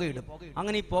ചെറിയ പുകയിടും.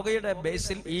 അങ്ങനെ ഈ പുകയുടെ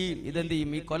ബേസിൽ ഇതെന്ത്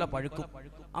ചെയ്യും, ഈ കൊല പഴുക്കും.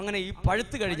 അങ്ങനെ ഈ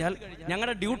പഴുത്ത് കഴിഞ്ഞാൽ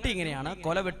ഞങ്ങളുടെ ഡ്യൂട്ടി ഇങ്ങനെയാണ്,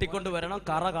 കൊല വെട്ടിക്കൊണ്ട് വരണം,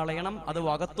 കറ കളയണം, അത്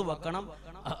വകത്തു വെക്കണം,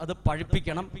 അത്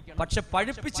പഴുപ്പിക്കണം. പക്ഷെ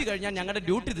പഴുപ്പിച്ചു കഴിഞ്ഞാൽ ഞങ്ങളുടെ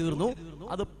ഡ്യൂട്ടി തീർന്നു.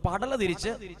 അത് പടല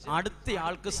തിരിച്ച് അടുത്ത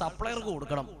ആൾക്ക് സപ്ലയർക്ക്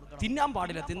കൊടുക്കണം. തിന്നാൻ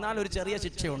പാടില്ല, തിന്നാൽ ഒരു ചെറിയ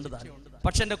ശിക്ഷയുണ്ട് താനും.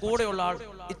 പക്ഷെ എന്റെ കൂടെയുള്ള ആൾ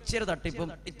ഇച്ചിരി തട്ടിപ്പും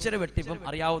ഇച്ചിരി വെട്ടിപ്പും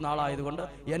അറിയാവുന്ന ആളായതുകൊണ്ട്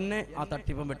എന്നെ ആ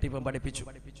തട്ടിപ്പും വെട്ടിപ്പും പഠിപ്പിച്ചു.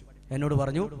 എന്നോട്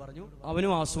പറഞ്ഞു,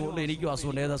 അവനും അസുഖമുണ്ട്, എനിക്കും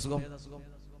അസുഖമുണ്ട്. ഏത് അസുഖം?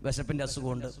 വിശപ്പിന്റെ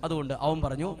അസുഖമുണ്ട്. അതുകൊണ്ട് അവൻ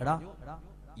പറഞ്ഞു, എടാ,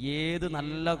 ഏത്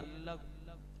നല്ല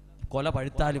കൊല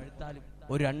പഴുത്താലും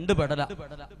ഒരു 2 പെടല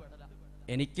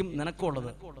എനിക്കും നിനക്കും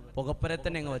ഉള്ളത് പുകപ്പരെ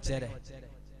തന്നെ അങ്ങ് വെച്ചേരെ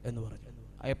എന്ന് പറഞ്ഞു.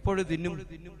 എപ്പോഴും തിന്നും.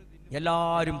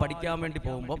 എല്ലാവരും പഠിക്കാൻ വേണ്ടി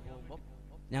പോകുമ്പോൾ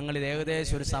ഞങ്ങൾ ഇത്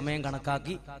ഏകദേശം ഒരു സമയം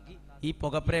കണക്കാക്കി ഈ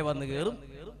പുകപ്പരെ വന്ന് കയറും,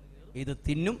 ഇത്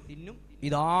തിന്നും.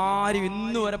 ഇതാരും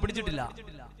ഇന്ന് വരെ പിടിച്ചിട്ടില്ല,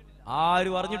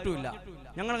 ആരും അറിഞ്ഞിട്ടുമില്ല.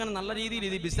 ഞങ്ങളങ്ങനെ നല്ല രീതിയിൽ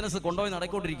ഇത് ബിസിനസ് കൊണ്ടുപോയി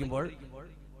നടക്കൊണ്ടിരിക്കുമ്പോൾ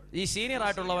ഈ സീനിയർ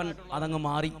ആയിട്ടുള്ളവൻ അതങ്ങ്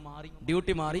മാറി,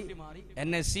 ഡ്യൂട്ടി മാറി,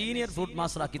 എന്നെ സീനിയർ ഫ്രൂട്ട്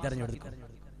മാസ്റ്റർ ആക്കി തെരഞ്ഞെടുക്കും.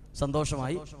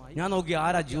 സന്തോഷമായി. ഞാൻ നോക്കി,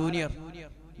 ആരാ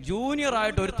ജൂനിയർ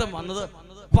ആയിട്ട് ഒരുത്തം വന്നത്.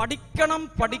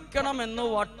 പഠിക്കണം എന്ന്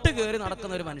വട്ട് കയറി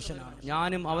നടക്കുന്ന ഒരു മനുഷ്യനാണ്.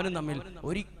 ഞാനും അവനും തമ്മിൽ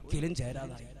ഒരിക്കലും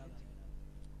ചേരാതായി.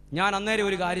 ഞാൻ അന്നേരം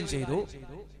ഒരു കാര്യം ചെയ്തു.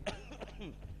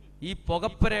 ഈ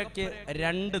പുകപ്പരയ്ക്ക്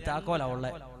 2 താക്കോലാ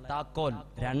ഉള്ളത്. താക്കോൽ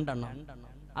 2 എണ്ണം.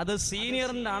 അത്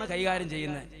സീനിയറിന്റെ ആണ് കൈകാര്യം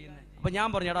ചെയ്യുന്നത്. അപ്പൊ ഞാൻ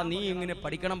പറഞ്ഞു, എടാ, നീ ഇങ്ങനെ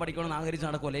പഠിക്കണം എന്ന് ആഗ്രഹിച്ച്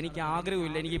നടക്കുമല്ലോ, എനിക്ക്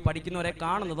ആഗ്രഹമില്ല, എനിക്ക് പഠിക്കുന്നവരെ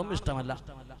കാണുന്നതും ഇഷ്ടമല്ല.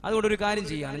 അതുകൊണ്ട് ഒരു കാര്യം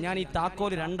ചെയ്യാണ്, ഞാൻ ഈ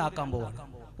താക്കോൽ 2 ആക്കാൻ പോവാണ്.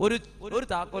 ഒരു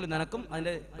താക്കോൽ നിനക്കും,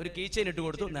 അതിന്റെ ഒരു കീച്ചെയിൻ ഇട്ട്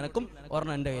കൊടുത്തു, നിനക്കും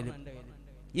ഒരെണ്ണം എന്റെ കയ്യിലും.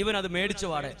 ഇവൻ അത് മേടിച്ചു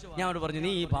പാടെ ഞാൻ അവിടെ പറഞ്ഞു,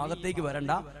 നീ ഈ ഭാഗത്തേക്ക്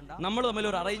വരണ്ട, നമ്മൾ തമ്മിൽ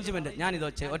ഒരു അറേഞ്ച്മെന്റ്, ഞാൻ ഇത്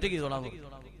ഒറ്റയ്ക്ക് ചെയ്തോളാം.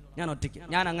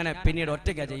 ഞാൻ അങ്ങനെ പിന്നീട്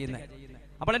ഒറ്റയ്ക്കാ ചെയ്യുന്നത്.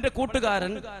 അപ്പോൾ എന്റെ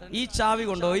കൂട്ടുകാരൻ ഈ ചാവി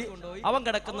കൊണ്ടുപോയി അവൻ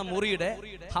കിടക്കുന്ന മുറിയുടെ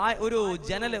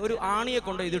ഒരു ആണിയെ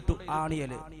കൊണ്ടുപോയി ഇതിട്ടു.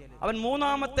 ആണിയല് അവൻ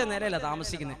 3ാമത്തെ നിലയിലാണ്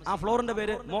താമസിക്കുന്നത്. ആ ഫ്ലോറിന്റെ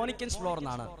പേര് മോണിക്കൻസ് ഫ്ലോർ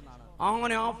എന്നാണ്.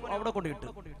 അങ്ങനെ അവിടെ കൊണ്ടിട്ടു.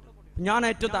 ഞാൻ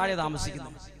ഏറ്റവും താഴെ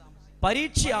താമസിക്കുന്നു.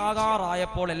 പരീക്ഷ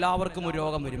ആകാറായപ്പോൾ എല്ലാവർക്കും ഒരു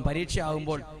രോഗം വരും. പരീക്ഷ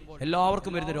ആകുമ്പോൾ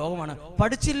എല്ലാവർക്കും വരുന്ന രോഗമാണ്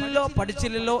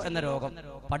പഠിച്ചില്ലല്ലോ എന്ന രോഗം.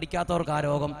 പഠിക്കാത്തവർക്ക് ആ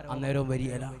രോഗം അന്നേരവും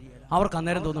വരികയില്ല. അവർക്ക്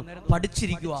അന്നേരം തോന്നും,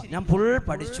 പഠിച്ചിരിക്കുക, ഞാൻ ഫുൾ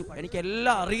പഠിച്ചു, എനിക്ക്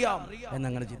എല്ലാം അറിയാം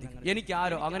എന്നങ്ങനെ ചിന്തിക്കും. എനിക്ക്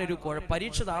അങ്ങനെ ഒരു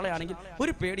പരീക്ഷ താളെയാണെങ്കിൽ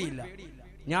ഒരു പേടിയില്ല.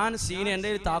 ഞാൻ സീനിയർ,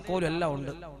 എൻ്റെ താക്കോലും എല്ലാം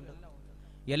ഉണ്ട്.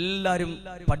 എല്ലാവരും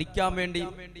പഠിക്കാൻ വേണ്ടി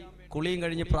കുളിയും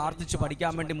കഴിഞ്ഞ് പ്രാർത്ഥിച്ചു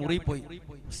പഠിക്കാൻ വേണ്ടി മുറിയിൽ പോയി.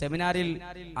 സെമിനാരിൽ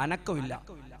അനക്കമില്ല,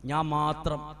 ഞാൻ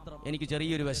മാത്രം. എനിക്ക്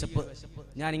ചെറിയൊരു വിശപ്പ്.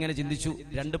 ഞാൻ ഇങ്ങനെ ചിന്തിച്ചു,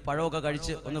 2 പഴമൊക്കെ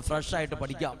കഴിച്ച് ഒന്ന് ഫ്രഷ് ആയിട്ട്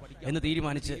പഠിക്കാം എന്ന്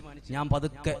തീരുമാനിച്ച് ഞാൻ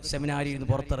പതുക്കെ സെമിനാരിയിൽ നിന്ന്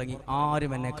പുറത്തിറങ്ങി.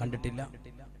 ആരും എന്നെ കണ്ടിട്ടില്ല.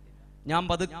 ഞാൻ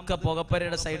പതുക്കെ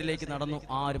പുകപ്പരയുടെ സൈഡിലേക്ക് നടന്നു.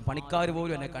 ആരും, പണിക്കാർ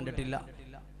പോലും എന്നെ കണ്ടിട്ടില്ല.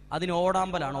 അതിന്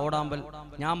ഓടാമ്പൽ.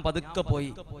 ഞാൻ പതുക്കെ പോയി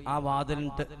ആ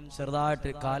വാതിലിട്ട് ചെറുതായിട്ട്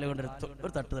കാലുകൊണ്ട്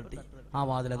ഒരു തട്ട് തട്ടി ആ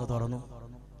വാതിലങ്ങ് തുറന്നു.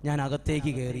 ഞാൻ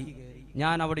അകത്തേക്ക് കയറി.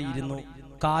 ഞാൻ അവിടെ ഇരുന്നു.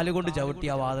 കാലുകൊണ്ട് ചവിട്ടി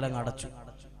ആ വാതിലങ്ങ് അടച്ചു.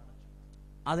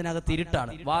 അതിനകത്ത്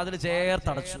ഇരുട്ടാണ്. വാതിൽ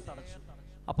ചേർത്തടച്ചു.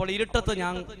 അപ്പോൾ ഇരുട്ടത്ത്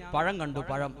ഞാൻ പഴം കണ്ടു.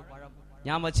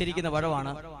 ഞാൻ വച്ചിരിക്കുന്ന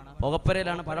പഴമാണ്.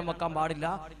 പുകപ്പരയിലാണ്, പഴം വെക്കാൻ പാടില്ല,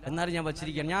 എന്നാലും ഞാൻ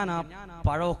വച്ചിരിക്കുക. ഞാൻ ആ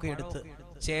പഴമൊക്കെ എടുത്ത്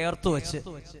ചേർത്ത് വെച്ച്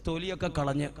തൊലിയൊക്കെ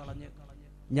കളഞ്ഞ്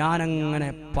ഞാനങ്ങനെ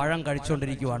പഴം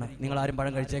കഴിച്ചുകൊണ്ടിരിക്കുവാണ്. നിങ്ങൾ ആരും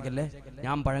പഴം കഴിച്ചേക്കല്ലേ,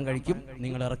 ഞാൻ പഴം കഴിക്കും,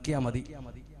 നിങ്ങൾ ഇറക്കിയാൽ മതി.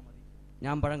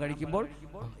 ഞാൻ പഴം കഴിക്കുമ്പോൾ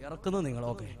ഇറക്കുന്നത് നിങ്ങൾ.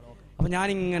 ഓക്കെ. അപ്പൊ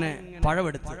ഞാനിങ്ങനെ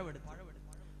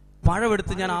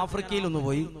പഴമെടുത്ത് ഞാൻ ആഫ്രിക്കയിലൊന്ന്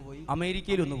പോയി,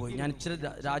 അമേരിക്കയിലൊന്ന് പോയി, ഞാൻ ഇച്ചിരി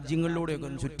രാജ്യങ്ങളിലൂടെയൊക്കെ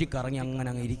ഒന്ന് ചുറ്റിക്കറങ്ങി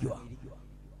അങ്ങനെ ഇരിക്കുക.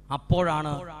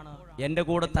 അപ്പോഴാണ് എൻ്റെ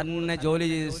കൂടെ തന്നെ ജോലി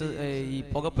ചെയ്ത് ഈ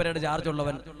പുകപ്പരയുടെ ചാർജ്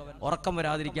ഉള്ളവൻ ഉറക്കം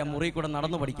വരാതിരിക്കാൻ മുറി കൂടെ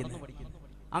നടന്നു പഠിക്കുന്നത്.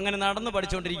 അങ്ങനെ നടന്നു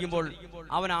പഠിച്ചുകൊണ്ടിരിക്കുമ്പോൾ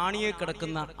അവൻ ആണിയെ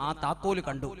കിടക്കുന്ന ആ താക്കോല്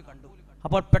കണ്ടു.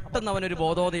 അപ്പോൾ പെട്ടെന്ന് അവനൊരു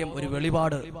ബോധോദയം, ഒരു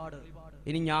വെളിപാട്.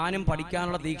 ഇനി ഞാനും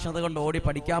പഠിക്കാനുള്ള തീക്ഷ്ണത കൊണ്ട് ഓടി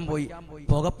പഠിക്കാൻ പോയി,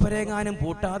 പുകപ്പരയെങ്ങാനും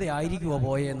പൂട്ടാതെ ആയിരിക്കുമോ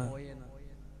പോയെന്ന്.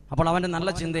 അപ്പോൾ അവന്റെ നല്ല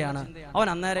ചിന്തയാണ്. അവൻ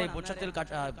അന്നേരം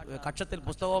കക്ഷത്തിൽ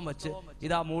പുസ്തകവും വെച്ച്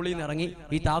ഇതാ മൂളിന്ന് ഇറങ്ങി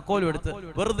ഈ താക്കോലും എടുത്ത്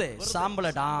വെറുതെ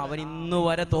സാമ്പിളായിട്ട്, അവൻ ഇന്നു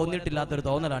വരെ തോന്നിയിട്ടില്ലാത്തൊരു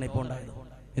തോന്നലാണ് ഇപ്പോൾ ഉണ്ടായത്.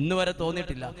 ഇന്നു വരെ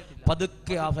തോന്നിയിട്ടില്ല.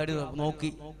 പതുക്കെ ആ സൈഡ് നോക്കി,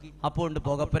 അപ്പോൾ ഉണ്ട്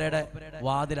പുകപ്പരയുടെ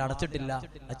വാതിൽ അടച്ചിട്ടില്ല,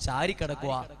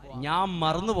 ചാരിക്കിടക്കുക. ഞാൻ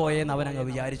മറന്നുപോയെന്ന് അവനങ്ങ്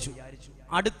വിചാരിച്ചു.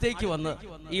 അടുത്തേക്ക് വന്ന്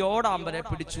ഈ ഓടാമ്പലെ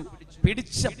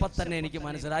പിടിച്ചപ്പോ തന്നെ എനിക്ക്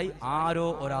മനസ്സിലായി ആരോ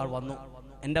ഒരാൾ വന്നു.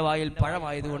 എന്റെ വായിൽ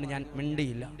പഴമായതുകൊണ്ട് ഞാൻ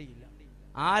മിണ്ടിയില്ല.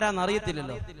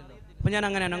 ആരാന്നറിയത്തില്ലല്ലോ. അപ്പൊ ഞാൻ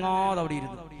അങ്ങനെ അനങ്ങാതെ അവിടെ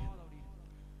ഇരുന്നു.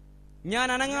 ഞാൻ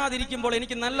അനങ്ങാതിരിക്കുമ്പോൾ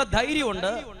എനിക്ക് നല്ല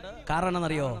ധൈര്യമുണ്ട്. കാരണം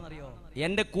എന്നറിയോ,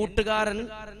 എന്റെ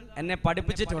എന്നെ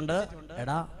പഠിപ്പിച്ചിട്ടുണ്ട്,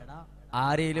 എടാ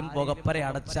ആരെയും പുകപ്പര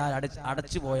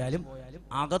അടച്ചു പോയാലും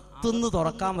അകത്തുനിന്ന്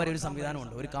തുറക്കാൻ വരെ ഒരു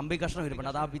സംവിധാനമുണ്ട്. ഒരു കമ്പി കഷ്ണം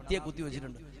ഇരിപ്പുണ്ട്, അത് ആ ഭിത്തിയെ കുത്തി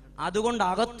വെച്ചിട്ടുണ്ട്. അതുകൊണ്ട്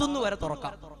അകത്തുനിന്ന് വരെ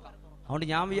തുറക്കാം. അതുകൊണ്ട്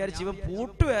ഞാൻ വിചാരിച്ചു ഇവൻ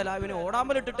പൂട്ടുവേല, ഇവന്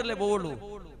ഓടാമ്പലിട്ടിട്ടല്ലേ പോവുള്ളൂ.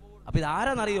 അപ്പൊ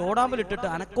ഇതാരാന്നറിയോ, ഓടാമ്പലിട്ടിട്ട്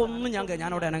അനക്കൊന്നും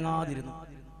ഞാൻ അവിടെ അനങ്ങാതിരുന്നു.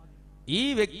 ഈ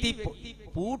വ്യക്തി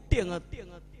പൂട്ടി അങ്ങ്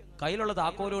കയ്യിലുള്ള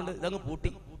താക്കോലുകൊണ്ട് ഇതങ്ങ്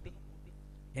പൂട്ടി.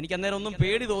 എനിക്ക് അന്നേരം ഒന്നും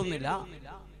പേടി തോന്നുന്നില്ല.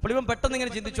 അപ്പോൾ ഇവൻ പെട്ടെന്ന്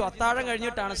ഇങ്ങനെ ചിന്തിച്ചു, അത്താഴം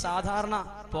കഴിഞ്ഞിട്ടാണ് സാധാരണ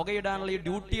പുകയിടാനുള്ള ഈ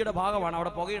ഡ്യൂട്ടിയുടെ ഭാഗമാണ്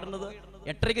അവിടെ പുകയിടുന്നത്.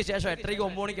 8:30 ശേഷം 8:30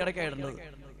 9 മണിക്ക് ഇടയ്ക്കാണ് ഇടുന്നത്.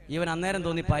 ഇവൻ അന്നേരം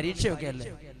തോന്നി പരീക്ഷയൊക്കെ അല്ലേ,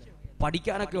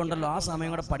 പഠിക്കാനൊക്കെ ഉണ്ടല്ലോ, ആ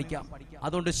സമയം കൂടെ പഠിക്കാം.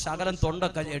 അതുകൊണ്ട് ശകലം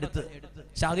തൊണ്ടൊക്കെ എടുത്ത്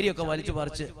ചകിരിയൊക്കെ വലിച്ചു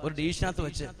പറിച്ച് ഒരു ഡീഷിനകത്ത്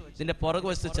വെച്ച് ഇതിന്റെ പുറകു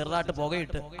വശത്ത് ചെറുതായിട്ട്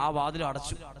പുകയിട്ട് ആ വാതിൽ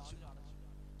അടച്ചു.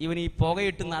 ഇവൻ ഈ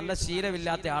പുകയിട്ട് നല്ല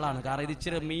ശീലമില്ലാത്ത ആളാണ്. കാരണം ഇത്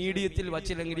ഇച്ചിരി മീഡിയത്തിൽ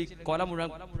വച്ചില്ലെങ്കിൽ ഈ കൊല മുഴുവൻ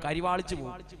കരിവാളിച്ചു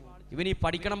പോകും. ഇവൻ ഈ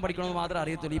പഠിക്കണമെന്ന് മാത്രമേ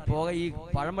അറിയത്തുള്ളൂ. ഈ പുക ഈ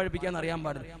പഴം പഴിപ്പിക്കാൻ അറിയാൻ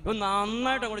പാടില്ല. ഇവൻ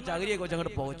നന്നായിട്ട് അങ്ങോട്ട് ചകിരിയൊക്കെ വെച്ച്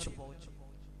അങ്ങോട്ട് പുകച്ചു.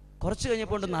 കുറച്ച്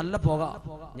കഴിഞ്ഞപ്പോൾ നല്ല പുക.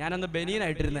 ഞാനന്ന്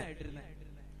ബനിയനായിട്ടിരുന്നേ.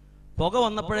 പുക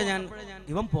വന്നപ്പോഴേ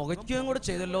ഇവൻ പുകയ്ക്കുകയും കൂടെ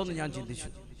ചെയ്തല്ലോ എന്ന് ഞാൻ ചിന്തിച്ചു.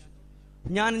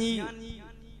 ഞാൻ ഈ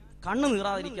കണ്ണ്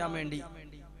നീറാതിരിക്കാൻ വേണ്ടി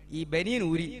ഈ ബനിയൻ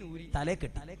ഊരി തലേ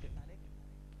കെട്ടി.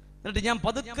 എന്നിട്ട് ഞാൻ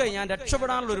പതുക്കെ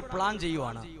രക്ഷപ്പെടാനുള്ള ഒരു പ്ലാൻ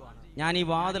ചെയ്യുവാണ്. ഞാൻ ഈ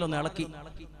വാതിലൊന്ന് ഇളക്കി,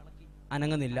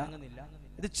 അനങ്ങുന്നില്ല.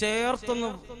 ഇത് ചേർത്തൊന്ന്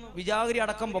വിജാഗിരി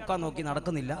അടക്കം പൊക്കാൻ നോക്കി,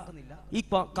 നടക്കുന്നില്ല. ഈ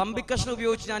കമ്പിക്കഷ്ണം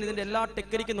ഉപയോഗിച്ച് ഞാൻ ഇതിന്റെ എല്ലാ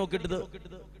ടെക്നിക്കും നോക്കിയിട്ടത്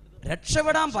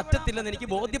രക്ഷപ്പെടാൻ പറ്റത്തില്ലെന്ന് എനിക്ക്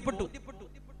ബോധ്യപ്പെട്ടു.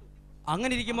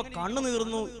 അങ്ങനെ ഇരിക്കുമ്പോ കണ്ണു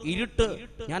നീർന്നു, ഇരുട്ട്.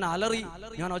 ഞാൻ അലറി,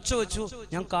 ഞാൻ ഒച്ച വെച്ചു,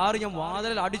 ഞാൻ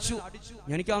വാതിലിൽ അടിച്ചു.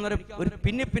 എനിക്ക് അന്നേരം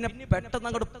പിന്നെ പെട്ടെന്ന്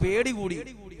അങ്ങോട്ട് പേടി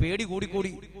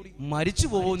കൂടി മരിച്ചു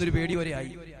പോകുന്നൊരു പേടി വരെ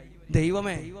ആയി.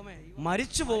 ദൈവമേ,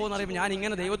 മരിച്ചു പോകുമെന്ന് പറയുമ്പോൾ ഞാൻ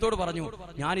ഇങ്ങനെ ദൈവത്തോട് പറഞ്ഞു,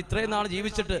 ഞാൻ ഇത്രയും നാൾ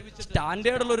ജീവിച്ചിട്ട്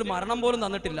സ്റ്റാൻഡേർഡുള്ള ഒരു മരണം പോലും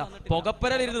തന്നിട്ടില്ല.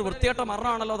 പുകപ്പരയിലിരുന്ന് വൃത്തികെട്ട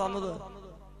മരണമാണല്ലോ തന്നത്.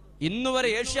 ഇന്നുവരെ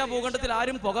ഏഷ്യ ഭൂഖണ്ഡത്തിൽ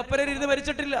ആരും പുകപ്പരയിലിരുന്ന്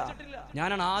മരിച്ചിട്ടില്ല.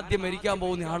 ഞാനാണ് ആദ്യം മരിക്കാൻ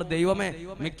പോകുന്ന ആള്. ദൈവമേ,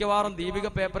 മിക്കവാറും ദീപിക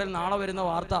പേപ്പറിൽ നാളെ വരുന്ന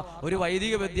വാർത്ത, ഒരു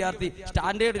വൈദിക വിദ്യാർത്ഥി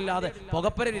സ്റ്റാൻഡേർഡ് ഇല്ലാതെ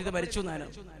പുകപ്പരയിലിരുന്ന് മരിച്ചു.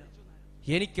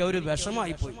 എനിക്ക് ഒരു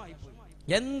വിഷമായി പോയി.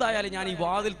 എന്തായാലും ഞാൻ ഈ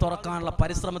വാതിൽ തുറക്കാനുള്ള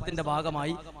പരിശ്രമത്തിന്റെ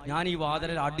ഭാഗമായി ഞാൻ ഈ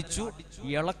വാതിലിൽ അടിച്ചു,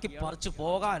 ഇളക്കി പറിച്ചു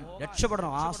പോകാൻ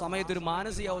രക്ഷപ്പെടണം. ആ സമയത്ത് ഒരു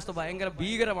മാനസികാവസ്ഥ ഭയങ്കര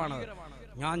ഭീകരമാണ്.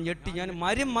 ഞാൻ ഞെട്ടി, ഞാൻ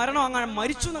മരണം അങ്ങനെ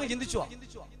മരിച്ചു എന്നങ്ങ് ചിന്തിച്ചു.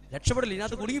 രക്ഷപ്പെടില്ല,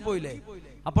 ഇതിനകത്ത് കുടുങ്ങിപ്പോയില്ലേ.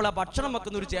 അപ്പോൾ ആ ഭക്ഷണം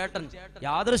വെക്കുന്ന ഒരു ചേട്ടൻ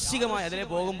യാദൃശ്ചികമായി അതിലെ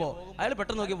പോകുമ്പോ അയാൾ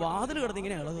പെട്ടെന്ന് നോക്കി വാതിൽ കിടന്ന്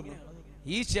ഇങ്ങനെ ഇളകുന്നു.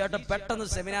 ഈ ചേട്ടൻ പെട്ടെന്ന്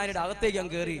സെമിനാരിയുടെ അകത്തേക്ക് ഞാൻ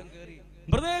കയറി,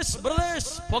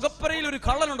 ബ്രദേഴ്സ് പുകപ്പരയിൽ ഒരു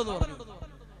കള്ളനുണ്ടെന്ന് പറഞ്ഞു.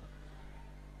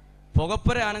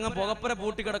 പുകപ്പര ആണെങ്കിൽ പുകപ്പര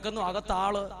പൂട്ടിക്കിടക്കുന്നു,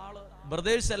 അകത്താള്.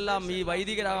 ബ്രദേഴ്സ് എല്ലാം ഈ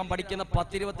വൈദികരാകാൻ പഠിക്കുന്ന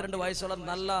 10-22 വയസ്സുള്ള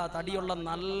നല്ല തടിയുള്ള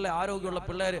നല്ല ആരോഗ്യമുള്ള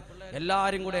പിള്ളേര്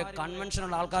എല്ലാരും കൂടെ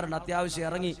കൺവെൻഷനുള്ള ആൾക്കാരുണ്ട്. അത്യാവശ്യം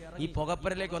ഇറങ്ങി ഈ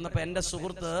പുകപ്പരയിലേക്ക് വന്നപ്പോ എന്റെ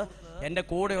സുഹൃത്ത് എന്റെ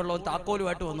കൂടെയുള്ള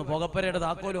താക്കോലുമായിട്ട് വന്നു. പുകപ്പരയുടെ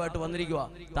താക്കോലുമായിട്ട് വന്നിരിക്കുക.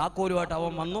 താക്കോലുമായിട്ട്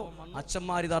അവൻ വന്നു.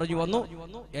 അച്ഛന്മാരിതറിഞ്ഞു വന്നു.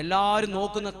 എല്ലാരും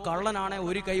നോക്കുന്ന കള്ളനാണെ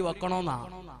ഒരു കൈ വെക്കണോന്നാ.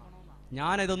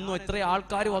 ഞാനിതൊന്നും എത്ര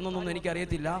ആൾക്കാർ വന്നൊന്നും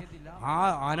എനിക്കറിയത്തില്ല. ആ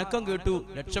അനക്കം കേട്ടു,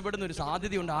 രക്ഷപ്പെടുന്ന ഒരു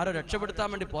സാധ്യതയുണ്ട്, ആരോ രക്ഷപ്പെടുത്താൻ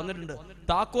വേണ്ടി പോന്നിട്ടുണ്ട്.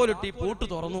 താക്കോലിട്ടി പൂട്ട്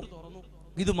തുറന്നു.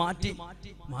 ഇത്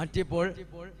മാറ്റിയപ്പോൾ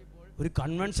ഒരു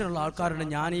കൺവെൻഷനുള്ള ആൾക്കാരുണ്ട്.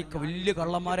 ഞാൻ ഈ വലിയ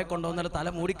കള്ളന്മാരെ കൊണ്ടുവന്നാൽ തല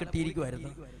മൂടി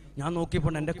കെട്ടിയിരിക്കുമായിരുന്നു. ഞാൻ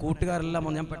നോക്കിയപ്പോൾ എൻ്റെ കൂട്ടുകാരെല്ലാം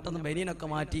ഞാൻ പെട്ടെന്ന് ബനിയനൊക്കെ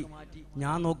മാറ്റി.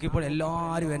 ഞാൻ നോക്കിയപ്പോൾ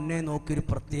എല്ലാവരും എന്നെ നോക്കി ഒരു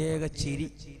പ്രത്യേക ചിരി.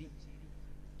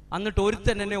 എന്നിട്ട്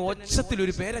ഒരുത്തൻ എന്നെ ഒച്ചത്തിൽ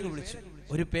ഒരു പേരങ്ങ് വിളിച്ചു.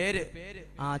 ഒരു പേര്.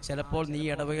 ചിലപ്പോൾ നീ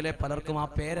ഇടവകയിലെ പലർക്കും ആ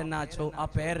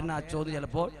പേരെന്നാച്ചോ എന്ന്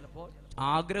ചിലപ്പോൾ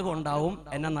ആഗ്രഹം ഉണ്ടാവും.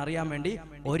 എന്നറിയാൻ വേണ്ടി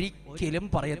ഒരിക്കലും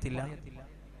പറയത്തില്ല.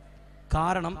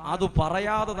 കാരണം അത്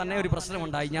പറയാതെ തന്നെ ഒരു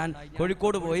പ്രശ്നമുണ്ടായി. ഞാൻ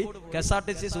കോഴിക്കോട് പോയി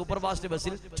KSRTC സൂപ്പർ ഫാസ്റ്റ്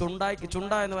ബസ്സിൽ ചുണ്ട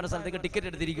എന്ന് പറയുന്ന സ്ഥലത്തേക്ക് ടിക്കറ്റ്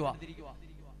എടുത്തിരിക്കുക.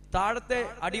 താഴത്തെ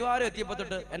അടിവാരം എത്തിയപ്പോ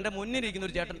തൊട്ട് എന്റെ മുന്നിലിരിക്കുന്ന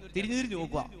ഒരു ചേട്ടൻ തിരിഞ്ഞു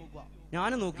നോക്കുക.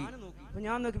 ഞാനും നോക്കി. അപ്പൊ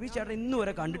ഞാൻ നോക്കി, ഈ ചേട്ടൻ ഇന്ന്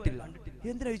വരെ കണ്ടിട്ടില്ല.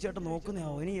 എന്തിനാ ഈ ചേട്ടൻ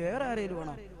നോക്കുന്നയാവോ? ഇനി വേറെ ആരെങ്കിലും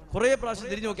വേണം? കുറെ പ്രാവശ്യം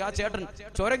തിരിഞ്ഞു നോക്കി. ആ ചേട്ടൻ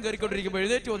ചോരം കയറിക്കൊണ്ടിരിക്കുമ്പോ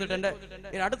എഴുന്നേറ്റ് വന്നിട്ട് എന്റെ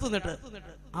അടുത്ത് നിന്നിട്ട്,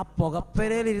 ആ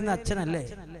പുകപ്പരയിലിരുന്ന അച്ഛനല്ലേ?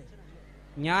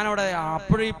 ഞാനവിടെ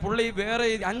അപ്പോഴീ പുള്ളി വേറെ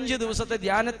 5 ദിവസത്തെ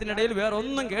ധ്യാനത്തിനിടയിൽ വേറെ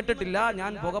ഒന്നും കേട്ടിട്ടില്ല.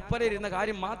 ഞാൻ പുകപ്പരയിരുന്ന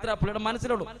കാര്യം മാത്രമേ പുള്ളിയുടെ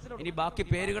മനസ്സിലുള്ളൂ. ഇനി ബാക്കി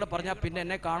പേരുകൂടെ പറഞ്ഞാൽ പിന്നെ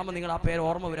എന്നെ കാണുമ്പോൾ നിങ്ങൾ ആ പേര്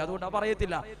ഓർമ്മ വരും. അതുകൊണ്ട്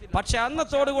പറയത്തില്ല. പക്ഷെ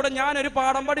അന്നത്തോടുകൂടെ ഞാനൊരു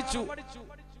പാഠം പഠിച്ചു.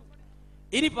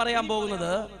 ഇനി പറയാൻ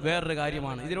പോകുന്നത് വേറൊരു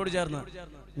കാര്യമാണ്. ഇതിനോട് ചേർന്ന്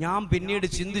ഞാൻ പിന്നീട്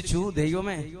ചിന്തിച്ചു,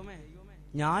 ദൈവമേ,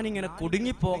 ഞാനിങ്ങനെ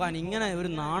കുടുങ്ങിപ്പോകാൻ, ഇങ്ങനെ ഒരു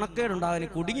നാണക്കേടുണ്ടാകാൻ,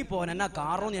 കുടുങ്ങിപ്പോകാൻ എന്നാ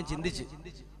കാരണം ഞാൻ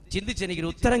ചിന്തിച്ച് എനിക്കൊരു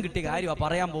ഉത്തരം കിട്ടിയ കാര്യമാണ്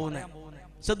പറയാൻ പോകുന്നത്.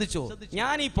 ശ്രദ്ധിച്ചോ,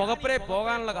 ഞാൻ ഈ പുകപ്പുരയെ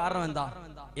പോകാനുള്ള കാരണം എന്താ?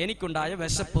 എനിക്കുണ്ടായ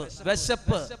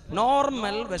വിശപ്പ്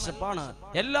നോർമൽ വിശപ്പാണ്.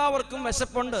 എല്ലാവർക്കും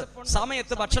വിശപ്പുണ്ട്.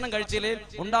 സമയത്ത് ഭക്ഷണം കഴിച്ചില്ലേ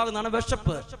ഉണ്ടാകുന്നതാണ്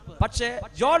വിശപ്പ്. പക്ഷേ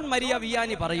ജോൺ മരിയ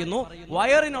വിയാനി പറയുന്നു,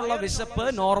 വയറിനുള്ള വിശപ്പ്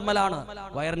നോർമലാണ്,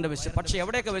 വയറിന്റെ വിശപ്പ്. പക്ഷെ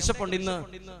എവിടെയൊക്കെ വിശപ്പുണ്ട് ഇന്ന്?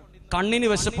 കണ്ണിന്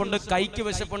വിശപ്പുണ്ട്, കൈക്ക്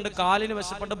വിശപ്പുണ്ട്, കാലിന്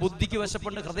വിശപ്പുണ്ട്, ബുദ്ധിക്ക്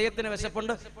വിശപ്പുണ്ട്, ഹൃദയത്തിന്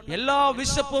വിശപ്പുണ്ട്. എല്ലാ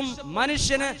വിശപ്പും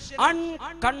മനുഷ്യന്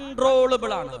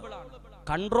അൺകൺട്രോളബിൾ ആണ്.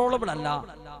 കൺട്രോളബിൾ അല്ല.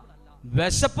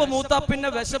 വിശപ്പ് മൂത്താ പിന്നെ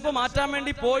വിശപ്പ് മാറ്റാൻ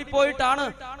വേണ്ടി പോയിട്ടാണ്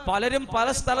പലരും പല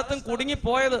സ്ഥലത്തും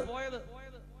കുടുങ്ങിപ്പോയത്,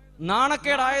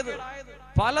 നാണക്കേടായത്,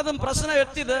 പലതും പ്രശ്നം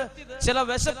എത്തിയത് ചില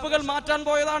വിശപ്പുകൾ മാറ്റാൻ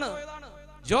പോയതാണ്.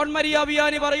 ജോൺ മരിയ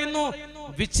വിയാനി പറയുന്നു,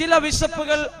 ചില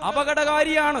വിശപ്പുകൾ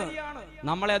അപകടകാരിയാണ്.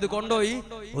 നമ്മളെ അത് കൊണ്ടുപോയി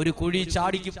ഒരു കുഴി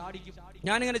ചാടിക്കും.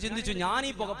 ഞാനിങ്ങനെ ചിന്തിച്ചു, ഞാൻ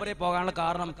ഈ പുകപ്പുരയിൽ പോകാനുള്ള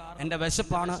കാരണം എന്റെ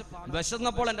വിശപ്പാണ്.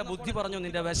 വിശന്നപ്പോൾ എന്റെ ബുദ്ധി പറഞ്ഞു,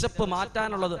 നിന്റെ വിശപ്പ്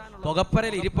മാറ്റാനുള്ളത്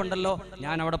പുകപ്പുരയിൽ ഇരിപ്പുണ്ടല്ലോ.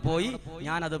 ഞാൻ അവിടെ പോയി,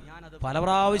 ഞാനത് പല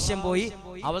പ്രാവശ്യം പോയി.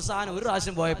 അവസാനം ഒരു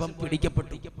പ്രാവശ്യം പോയപ്പം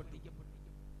പിടിക്കപ്പെട്ടു.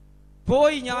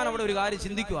 ഞാൻ അവിടെ ഒരു കാര്യം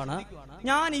ചിന്തിക്കുവാണ്.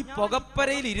 ഞാൻ ഈ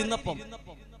പുകപ്പുരയിൽ ഇരുന്നപ്പം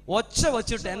ഒച്ച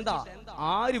വച്ചിട്ട് എന്താ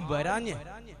ആരും വരാഞ്ഞ്?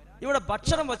 ഇവിടെ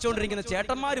ഭക്ഷണം വെച്ചോണ്ടിരിക്കുന്ന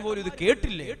ചേട്ടന്മാര് പോലും ഇത്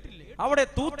കേട്ടില്ലേ? അവിടെ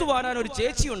തൂത്തുവാനാൻ ഒരു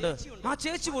ചേച്ചിയുണ്ട്, ആ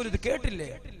ചേച്ചി പോലും ഇത്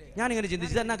കേട്ടില്ലേ? ഞാനിങ്ങനെ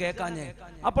ചിന്തിച്ചു, എന്നാ കേൾക്കാഞ്ഞേ?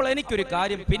 അപ്പോൾ എനിക്കൊരു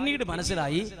കാര്യം പിന്നീട്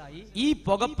മനസ്സിലായി. ഈ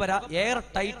പുകപ്പുര എയർ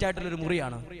ടൈറ്റ് ആയിട്ടുള്ളൊരു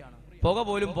മുറിയാണ്. പുക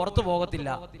പോലും പുറത്തു പോകത്തില്ല.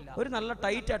 ഒരു നല്ല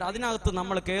ടൈറ്റ് ആയിട്ട് അതിനകത്ത്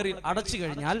നമ്മൾ കയറി അടച്ചു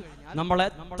കഴിഞ്ഞാൽ നമ്മൾ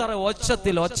എത്ര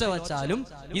ഒച്ചത്തിൽ ഒച്ച വെച്ചാലും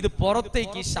ഇത്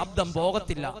പുറത്തേക്ക് ഈ ശബ്ദം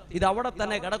പോകത്തില്ല. ഇത് അവിടെ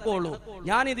തന്നെ കിടക്കുള്ളൂ.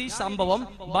 ഞാനിത് ഈ സംഭവം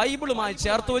ബൈബിളുമായി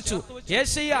ചേർത്ത് വെച്ചു.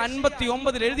 യെശയ്യാ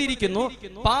 59 എഴുതിയിരിക്കുന്നു,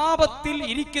 പാപത്തിൽ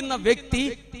ഇരിക്കുന്ന വ്യക്തി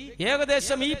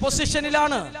ഏകദേശം ഈ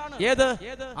പൊസിഷനിലാണ്. ഏത്?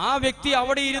 ആ വ്യക്തി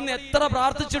അവിടെ ഇരുന്ന് എത്ര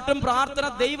പ്രാർത്ഥിച്ചിട്ടും പ്രാർത്ഥന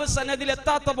ദൈവസന്നിധിയിൽ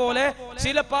എത്താത്ത പോലെ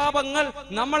ചില പാപങ്ങൾ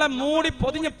നമ്മളെ മൂടി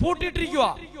പൊതിഞ്ഞ് പൂട്ടിയിട്ടിരിക്കുക.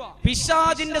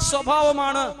 പിശാചിന്റെ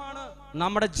സ്വഭാവമാണ്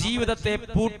നമ്മുടെ ജീവിതത്തെ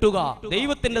പൂട്ടുക.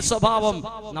 ദൈവത്തിന്റെ സ്വഭാവം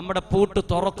നമ്മുടെ പൂട്ട്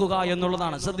തുറക്കുക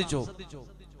എന്നുള്ളതാണ്. ശ്രദ്ധിച്ചോ,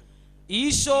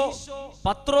 ഈശോ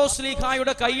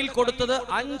പത്രോസ്ലീഹായുടെ കയ്യിൽ കൊടുത്തത്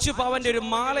 5 പവന്റെ ഒരു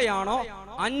മാലയാണോ,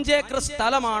 5 ഏക്കർ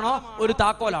സ്ഥലമാണോ, ഒരു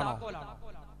താക്കോലാണോ?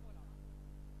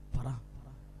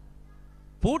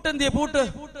 പൂട്ടെന്തിയ?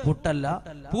 പൂട്ടല്ല.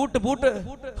 പൂട്ട്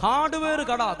ഹാർഡ്വെയർ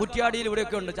കട കുറ്റ്യാടിയിൽ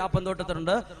ഇവിടെയൊക്കെ ഉണ്ട്,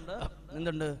 ചാപ്പന്തോട്ടത്തിലുണ്ട്,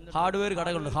 എന്തുണ്ട്, ഹാർഡ്വെയർ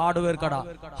കടകളുണ്ട്.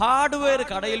 ഹാർഡ്വെയർ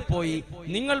കടയിൽ പോയി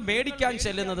നിങ്ങൾ മേടിക്കാൻ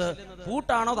ചെല്ലുന്നത്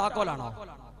പൂട്ടാണോ താക്കോലാണോ?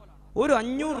 ഒരു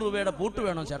 500 രൂപയുടെ പൂട്ട്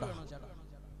വേണോ ചേട്ടാ?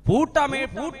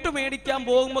 പൂട്ട് മേടിക്കാൻ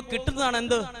പോകുമ്പോ കിട്ടുന്നതാണ്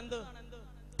എന്ത്?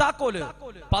 താക്കോല്.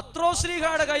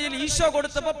 പത്രോസ്ലീഹയുടെ കയ്യിൽ ഈശോ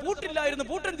കൊടുത്തപ്പോ പൂട്ടില്ലായിരുന്നു.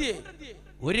 പൂട്ടെന്തിയെ?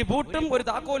 ഒരു പൂട്ടും ഒരു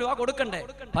താക്കോലും ആ കൊടുക്കണ്ടേ?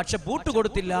 പക്ഷെ പൂട്ട്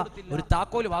കൊടുത്തില്ല, ഒരു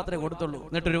താക്കോല് മാത്രമേ കൊടുത്തുള്ളൂ.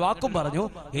 എന്നിട്ടൊരു വാക്കും പറഞ്ഞു,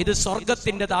 ഇത്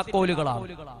സ്വർഗത്തിന്റെ താക്കോലുകളാണ്.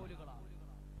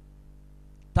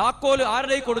 താക്കോല്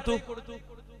ആരുടെ കൊടുത്തു?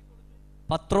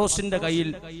 പത്രോസിന്റെ കയ്യിൽ.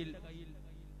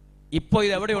 ഇപ്പൊ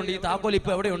ഇത് എവിടെയുണ്ട്? ഈ താക്കോൽ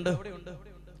ഇപ്പൊ എവിടെയുണ്ട്?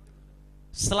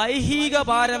 ശ്ലൈഹിക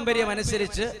പാരമ്പര്യം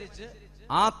അനുസരിച്ച്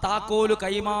ആ താക്കോല്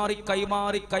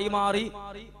കൈമാറി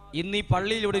ഇന്ന് ഈ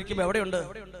പള്ളിയിൽ ഇവിടെ ഇരിക്കുമ്പോ എവിടെയുണ്ട്?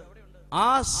 ആ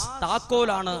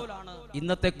താക്കോലാണ്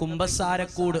ഇന്നത്തെ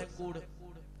കുമ്പസാരക്കൂട്.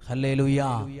 ഹല്ലേലൂയ.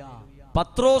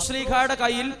 പത്രോസ്ലീഹായുടെ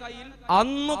കയ്യിൽ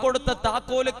അന്ന് കൊടുത്ത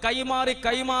താക്കോല്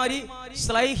കൈമാറി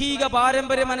ശ്ലൈഹിക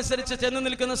പാരമ്പര്യം അനുസരിച്ച് ചെന്ന്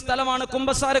നിൽക്കുന്ന സ്ഥലമാണ്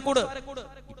കുമ്പസാരക്കൂട്.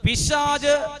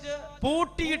 പിശാച്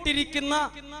പൂട്ടിയിട്ടിരിക്കുന്ന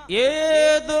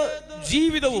ഏത്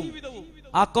ജീവിതവും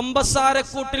ആ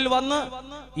കുമ്പസാരക്കൂട്ടിൽ വന്ന്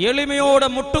എളിമയോടെ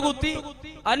മുട്ടുകുത്തി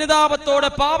അനുതാപത്തോടെ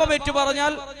പാപമേറ്റു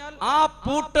പറഞ്ഞാൽ ആ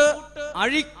പൂട്ട്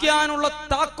അഴിക്കാനുള്ള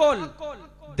താക്കോൽ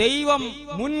ദൈവം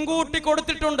മുൻകൂട്ടി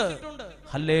കൊടുത്തിട്ടുണ്ട്.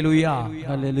 Hallelujah,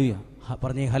 hallelujah.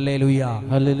 പറഞ്ഞേ ഹല്ലേലൂയ,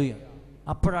 ഹല്ലേലൂയ.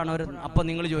 അപ്പോഴാണ് അപ്പൊ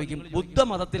നിങ്ങൾ ചോദിക്കും,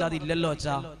 ബുദ്ധമതത്തിൽ അതില്ലല്ലോ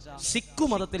അച്ഛാ, സിഖ്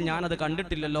മതത്തിൽ ഞാനത്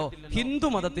കണ്ടിട്ടില്ലല്ലോ, ഹിന്ദു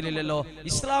മതത്തിലില്ലല്ലോ,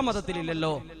 ഇസ്ലാം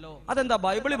മതത്തിലില്ലല്ലോ, അതെന്താ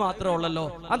ബൈബിളിൽ മാത്രമേ ഉള്ളല്ലോ,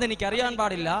 അതെനിക്കറിയാൻ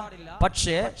പാടില്ല.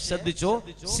 പക്ഷേ ശ്രദ്ധിച്ചോ,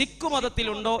 സിഖ്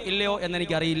മതത്തിലുണ്ടോ ഇല്ലയോ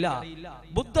എന്നെനിക്കറിയില്ല,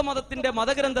 ബുദ്ധമതത്തിന്റെ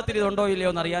മതഗ്രന്ഥത്തിൽ ഇതുണ്ടോ ഇല്ലയോ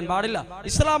എന്ന് അറിയാൻ പാടില്ല,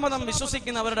 ഇസ്ലാം മതം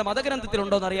വിശ്വസിക്കുന്നവരുടെ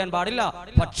മതഗ്രന്ഥത്തിലുണ്ടോ എന്ന് അറിയാൻ പാടില്ല.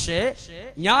 പക്ഷേ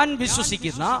ഞാൻ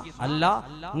വിശ്വസിക്കുന്ന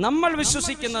നമ്മൾ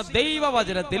വിശ്വസിക്കുന്ന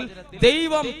ദൈവവചനത്തിൽ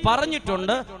ദൈവം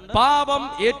പറഞ്ഞിട്ടുണ്ട്, പാപം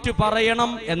ഏറ്റു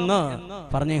പറയണം എന്ന്.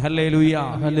 പറഞ്ഞേ ഹല്ലേലൂയ,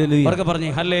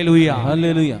 പറഞ്ഞേ ഹല്ലേലൂയ,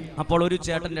 ഹല്ലേലൂയ. അപ്പോൾ ഒരു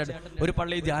ചേട്ടന്റെ ഒരു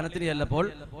പള്ളി ധ്യാനത്തിന് ചെല്ലപ്പോൾ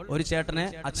ഒരു ചേട്ടനെ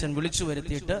അച്ഛൻ വിളിച്ചു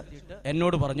വരുത്തിയിട്ട്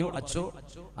എന്നോട് പറഞ്ഞു,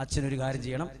 അച്ഛൻ ഒരു കാര്യം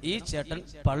ചെയ്യണം, ഈ ചേട്ടൻ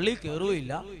പള്ളി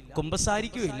കയറുകയില്ല,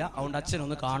 കുമ്പസാരിക്കുകയില്ല, അതുകൊണ്ട്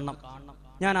അച്ഛനൊന്ന് കാണണം.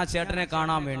 ഞാൻ ആ ചേട്ടനെ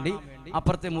കാണാൻ വേണ്ടി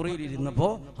അപ്പുറത്തെ മുറിയിൽ ഇരുന്നപ്പോ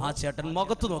ആ ചേട്ടൻ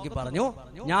മുഖത്ത് നോക്കി പറഞ്ഞു,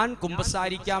 ഞാൻ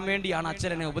കുമ്പസാരിക്കാൻ വേണ്ടിയാണ്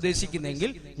അച്ഛൻ എന്നെ ഉപദേശിക്കുന്നെങ്കിൽ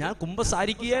ഞാൻ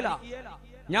കുമ്പസാരിക്കുകയില്ല,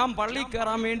 ഞാൻ പള്ളി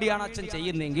കയറാൻ വേണ്ടിയാണ് അച്ഛൻ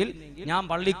ചെയ്യുന്നെങ്കിൽ ഞാൻ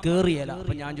പള്ളി കയറിയല്ല.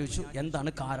 അപ്പൊ ഞാൻ ചോദിച്ചു, എന്താണ്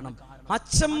കാരണം?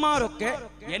 അച്ഛന്മാരൊക്കെ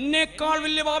എന്നേക്കാൾ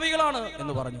വലിയ പാപികളാണ്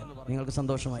എന്ന് പറഞ്ഞു. നിങ്ങൾക്ക്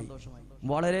സന്തോഷമായി?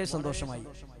 വളരെ സന്തോഷമായി.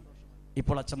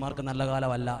 ഇപ്പോൾ അച്ഛന്മാർക്ക് നല്ല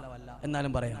കാലമല്ല,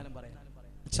 എന്നാലും പറയാം,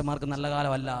 അച്ഛന്മാർക്ക് നല്ല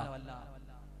കാലമല്ല.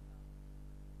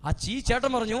 ഈ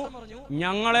ചേട്ടൻ പറഞ്ഞു,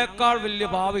 ഞങ്ങളെക്കാൾ വലിയ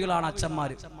പാപികളാണ്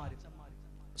അച്ഛന്മാര്,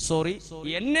 സോറി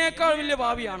എന്നേക്കാൾ വലിയ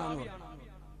പാപിയാണെന്ന് പറഞ്ഞു.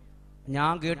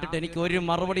 ഞാൻ കേട്ടിട്ട് എനിക്ക് ഒരു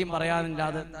മറുപടിയും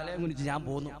പറയാനില്ലാതെ തലയും കുനിച്ച് ഞാൻ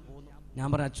പോന്നു. ഞാൻ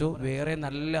പറഞ്ഞു, അച്ഛോ വേറെ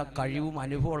നല്ല കഴിവും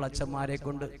അനുഭവമുള്ള അച്ഛന്മാരെ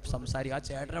കൊണ്ട് സംസാരിക്കുക, ആ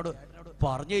ചേട്ടനോട്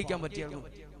പറഞ്ഞു വയ്ക്കാൻ പറ്റിയായിരുന്നു.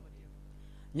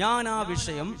 ഞാൻ ആ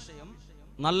വിഷയം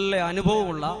നല്ല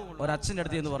അനുഭവമുള്ള ഒരച്ഛൻ്റെ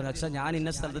അടുത്ത് എന്ന് പറഞ്ഞു, അച്ഛാ ഞാൻ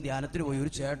ഇന്ന സ്ഥലത്ത് ധ്യാനത്തിന് പോയി,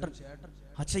 ഒരു ചേട്ടൻ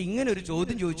അച്ഛൻ ഇങ്ങനെ ഒരു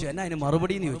ചോദ്യം ചോദിച്ചു, എന്നാ അതിന്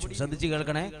മറുപടി എന്ന് ചോദിച്ചു. ശ്രദ്ധിച്ച്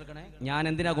കേൾക്കണേ, ഞാൻ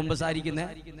എന്തിനാ കുമ്പസാരിക്കുന്നേ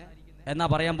എന്നാ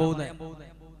പറയാൻ പോകുന്നേ.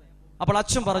 അപ്പോൾ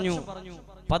അച്ഛൻ പറഞ്ഞു,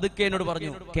 പതുക്കെ എന്നോട്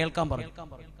പറഞ്ഞു, കേൾക്കാൻ പറഞ്ഞു.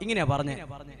 ഇങ്ങനെയാ പറഞ്ഞേ,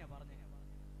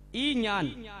 ഈ ഞാൻ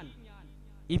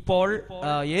ഇപ്പോൾ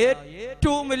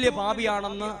ഏറ്റവും വലിയ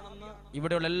പാപിയാണെന്ന്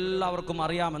ഇവിടെയുള്ള എല്ലാവർക്കും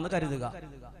അറിയാമെന്ന് കരുതുക.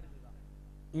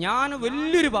 ഞാൻ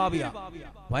വലിയൊരു പാപിയാ,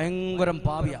 ഭയങ്കരം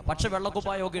പാപിയാ, പക്ഷെ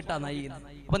വെള്ളക്കുപ്പായൊക്കെ ഇട്ടാ നയിക്കുന്നത്.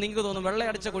 അപ്പൊ നിങ്ങൾക്ക് തോന്നും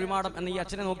വെള്ളയടിച്ച കുഴിമാടം എന്ന് ഈ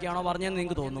അച്ഛനെ നോക്കിയാണോ പറഞ്ഞതെന്ന്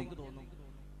നിങ്ങൾക്ക് തോന്നും.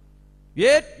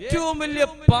 ഏറ്റവും വലിയ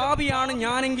പാപിയാണ്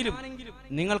ഞാനെങ്കിലും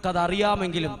നിങ്ങൾക്കത്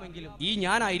അറിയാമെങ്കിലും ഈ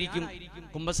ഞാനായിരിക്കും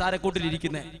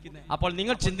കുമ്പസാരക്കൂട്ടിലിരിക്കുന്നത്. അപ്പോൾ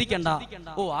നിങ്ങൾ ചിന്തിക്കണ്ട,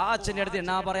 ഓ ആ അച്ഛൻ്റെ അടുത്ത്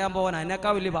എന്നാ പറയാൻ പോകാൻ,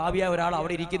 എന്നെക്കാൾ വലിയ ഭാവിയായ ഒരാൾ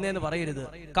അവിടെ ഇരിക്കുന്നതെന്ന് പറയരുത്.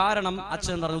 കാരണം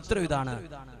അച്ഛൻ പറഞ്ഞ ഉത്തരം ഇതാണ്,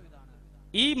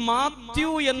 ഈ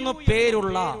മാത്യു എന്നു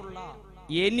പേരുള്ള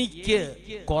എനിക്ക്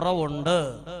കുറവുണ്ട്,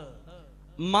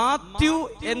 മാത്യു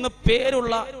എന്ന്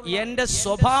പേരുള്ള എന്റെ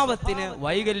സ്വഭാവത്തിന്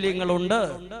വൈകല്യങ്ങളുണ്ട്,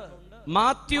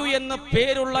 മാത്യു എന്ന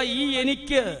പേരുള്ള ഈ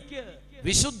എനിക്ക്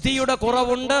വിശുദ്ധിയുടെ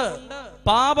കുറവുണ്ട്,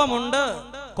 പാപമുണ്ട്,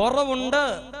 കുറവുണ്ട്,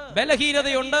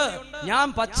 ബലഹീനതയുണ്ട്, ഞാൻ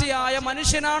പച്ചയായ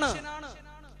മനുഷ്യനാണ്.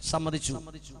 സമ്മതിച്ചു.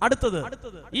 അടുത്തത്,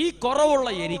 ഈ കുറവുള്ള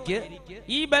എനിക്ക്,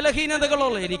 ഈ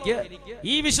ബലഹീനതകളുള്ള എനിക്ക്,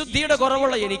 ഈ വിശുദ്ധിയുടെ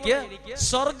കുറവുള്ള എനിക്ക്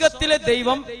സ്വർഗത്തിലെ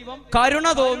ദൈവം കരുണ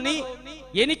തോന്നി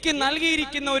എനിക്ക്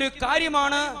നൽകിയിരിക്കുന്ന ഒരു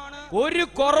കാര്യമാണ് ഒരു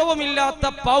കുറവുമില്ലാത്ത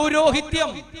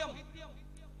പൗരോഹിത്യം.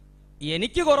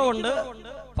 എനിക്ക് കുറവുണ്ട്,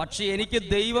 പക്ഷെ എനിക്ക്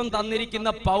ദൈവം തന്നിരിക്കുന്ന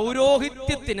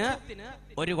പൗരോഹിത്യത്തിന്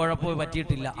ഒരു കുഴപ്പവും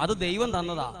പറ്റിയിട്ടില്ല, അത് ദൈവം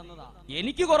തന്നതാ.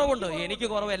 എനിക്ക് കുറവുണ്ട്, എനിക്ക്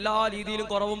കുറവ്, എല്ലാ രീതിയിലും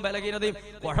കുറവും ബലഹീനതയും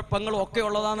കുഴപ്പങ്ങളും ഒക്കെ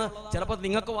ഉള്ളതാണ്. ചിലപ്പോൾ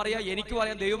നിങ്ങൾക്ക് പറയാം, എനിക്കും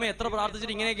അറിയാം, ദൈവമേ എത്ര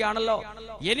പ്രാർത്ഥിച്ചിട്ട് ഇങ്ങനെയൊക്കെയാണല്ലോ.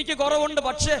 എനിക്ക് കുറവുണ്ട്,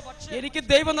 പക്ഷെ എനിക്ക്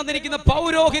ദൈവം തന്നിരിക്കുന്ന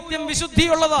പൗരോഹിത്യം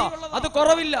വിശുദ്ധിയുള്ളതാ, അത്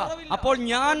കുറവില്ല. അപ്പോൾ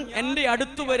ഞാൻ എന്റെ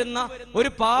അടുത്ത് വരുന്ന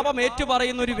ഒരു പാപം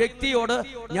ഏറ്റുപറയുന്ന ഒരു വ്യക്തിയോട്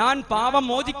ഞാൻ പാപം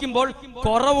മോചിക്കുമ്പോൾ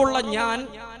കുറവുള്ള ഞാൻ,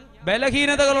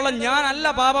 ബലഹീനതകളുള്ള ഞാനല്ല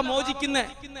പാപം മോചിക്കുന്നേ,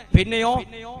 പിന്നെയോ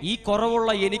ഈ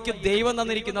കുറവുള്ള എനിക്ക് ദൈവം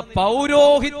തന്നിരിക്കുന്ന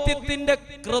പൗരോഹിത്യത്തിന്റെ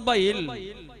കൃപയിൽ,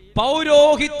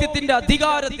 പൗരോഹിത്യത്തിന്റെ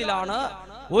അധികാരത്തിലാണ്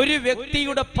ഒരു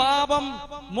വ്യക്തിയുടെ പാപം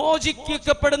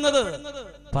മോചിക്കപ്പെടുന്നത്.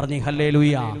 പറഞ്ഞേ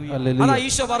ഹല്ലേലൂയ. അതാ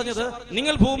ഈശോ പറഞ്ഞത്,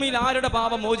 നിങ്ങൾ ഭൂമിയിൽ ആരുടെ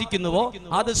പാപം മോചിക്കുന്നുവോ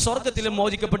അത് സ്വർഗത്തിലും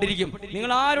മോചിക്കപ്പെട്ടിരിക്കും,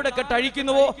 നിങ്ങൾ ആരുടെ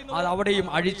കെട്ടഴിക്കുന്നുവോ അത് അവിടെയും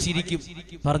അഴിച്ചിരിക്കും.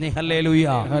 പറഞ്ഞേ ഹല്ലേലൂയ.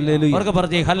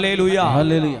 പറഞ്ഞേ ഹല്ലേലൂയ.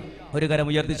 ഒരു കരം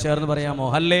ഉയർത്തി ചേർന്ന് പറയാമോ?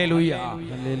 Hallelujah,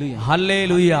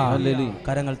 hallelujah.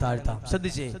 കരങ്ങൾ താഴ്ത്താം.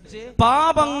 ശ്രദ്ധിച്ചേ,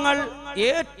 പാപങ്ങൾ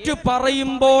ഏറ്റു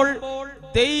പറയുമ്പോൾ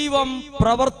ദൈവം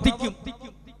പ്രവർത്തിക്കും,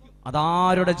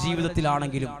 അതാരുടെ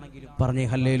ജീവിതത്തിലാണെങ്കിലും. പറഞ്ഞേ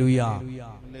ഹല്ലേലൂയ.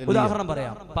 ഉദാഹരണം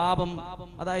പറയാം. പാപം,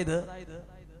 അതായത്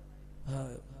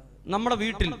നമ്മുടെ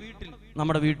വീട്ടിൽ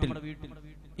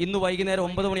ഇന്ന് വൈകുന്നേരം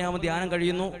 9 മണിയാകുമ്പോൾ ധ്യാനം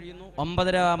കഴിയുന്നു,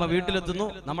 9:30 ആകുമ്പോൾ വീട്ടിലെത്തുന്നു,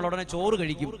 നമ്മൾ ഉടനെ ചോറ്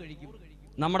കഴിക്കും.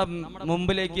 നമ്മുടെ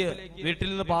മുമ്പിലേക്ക് വീട്ടിൽ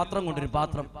നിന്ന് പാത്രം കൊണ്ടുവരും.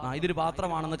 പാത്രം, ഇതൊരു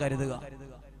പാത്രമാണെന്ന് കരുതുക.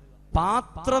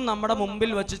 പാത്രം നമ്മുടെ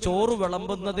മുമ്പിൽ വെച്ച് ചോറ്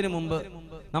വിളമ്പുന്നതിന് മുമ്പ്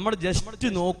നമ്മൾ ജസ്റ്റ്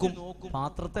നോക്കും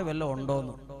പാത്രത്തെ വല്ലതും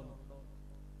ഉണ്ടോന്ന്.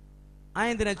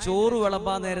 എന്തിനാ ചോറ്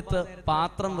വിളമ്പാൻ നേരത്ത്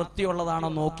പാത്രം വൃത്തിയുള്ളതാണോ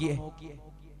നോക്കിയേ?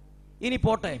 ഇനി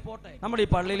പോട്ടെ, നമ്മൾ ഈ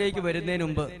പള്ളിയിലേക്ക് വരുന്നതിന്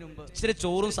മുമ്പ് ഇച്ചിരി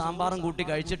ചോറും സാമ്പാറും കൂട്ടി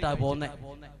കഴിച്ചിട്ടാ പോന്നെ.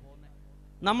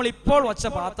 നമ്മൾ ഇപ്പോൾ വച്ച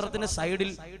പാത്രത്തിന്റെ സൈഡിൽ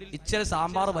ഇച്ചിരി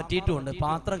സാമ്പാർ പറ്റിയിട്ടുമുണ്ട്.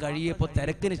 പാത്രം കഴുകിയപ്പോ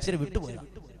തിരക്കിന് ഇച്ചിരി വിട്ടുപോയി.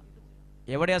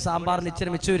 എവിടെയാ സാമ്പാറിന് ഇച്ചിരി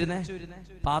മിച്ചു വരുന്നേ?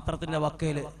 പാത്രത്തിന്റെ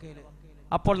വക്കയില്.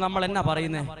 അപ്പോൾ നമ്മൾ എന്നാ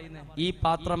പറയുന്നേ? ഈ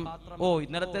പാത്രം, ഓ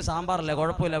ഇന്നലത്തെ സാമ്പാറല്ലേ,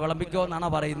 കുഴപ്പമില്ല, വിളമ്പിക്കോ എന്നാണോ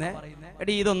പറയുന്നേ?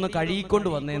 എടി ഇതൊന്ന് കഴുകിക്കൊണ്ട്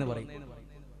വന്നേന്ന് പറയും.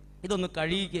 ഇതൊന്ന്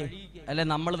കഴുകിക്കേ. അല്ലെ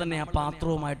നമ്മൾ തന്നെ ആ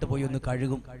പാത്രവുമായിട്ട് പോയി ഒന്ന്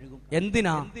കഴുകും.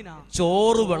 എന്തിനാ?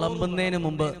 ചോറ് വിളമ്പുന്നതിന്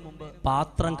മുമ്പ്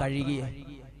പാത്രം കഴുകിയേ.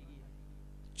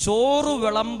 ചോറ്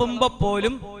വിളമ്പുമ്പോ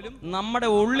പോലും നമ്മുടെ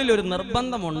ഉള്ളിൽ ഒരു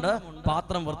നിർബന്ധമുണ്ട്,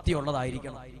 പാത്രം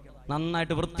വൃത്തിയുള്ളതായിരിക്കണം.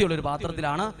 നന്നായിട്ട് വൃത്തിയുള്ള ഒരു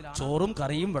പാത്രത്തിലാണ് ചോറും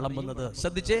കറിയും വിളമ്പുന്നത്.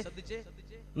 ശ്രദ്ധിച്ചേ,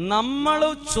 നമ്മൾ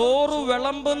ചോറ്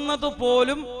വിളമ്പുന്നത്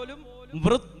പോലും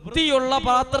വൃത്തിയുള്ള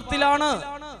പാത്രത്തിലാണ്.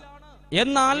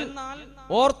 എന്നാൽ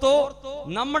ഓർത്തോ,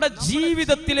 നമ്മുടെ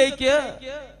ജീവിതത്തിലേക്ക്,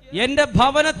 എന്റെ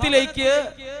ഭവനത്തിലേക്ക്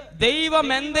ദൈവം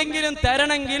എന്തെങ്കിലും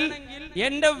തരണമെങ്കിൽ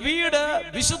എന്റെ വീട്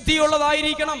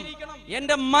വിശുദ്ധിയുള്ളതായിരിക്കണം,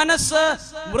 എന്റെ മനസ്സ്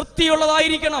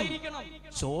വൃത്തിയുള്ളതായിരിക്കണം.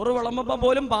 ചോറ് വിളമ്പുമ്പോ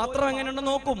പോലും പാത്രം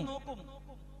എങ്ങനെയുണ്ടെന്ന് നോക്കും.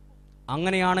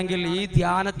 അങ്ങനെയാണെങ്കിൽ ഈ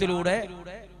ധ്യാനത്തിലൂടെ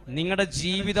നിങ്ങളുടെ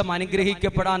ജീവിതം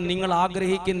അനുഗ്രഹിക്കപ്പെടാൻ നിങ്ങൾ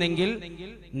ആഗ്രഹിക്കുന്നെങ്കിൽ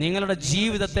നിങ്ങളുടെ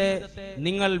ജീവിതത്തെ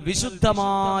നിങ്ങൾ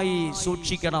വിശുദ്ധമായി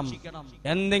സൂക്ഷിക്കണം.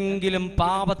 എന്തെങ്കിലും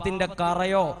പാപത്തിന്റെ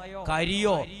കറയോ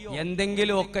കരിയോ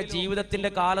എന്തെങ്കിലും ഒക്കെ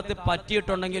ജീവിതത്തിന്റെ കാലത്ത്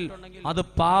പറ്റിയിട്ടുണ്ടെങ്കിൽ അത്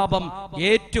പാപം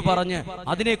ഏറ്റുപറഞ്ഞ്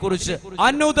അതിനെക്കുറിച്ച്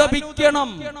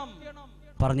അനുതപിക്കണം.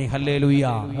 പറഞ്ഞേ ഹല്ലേലൂയ.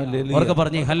 അവർക്ക്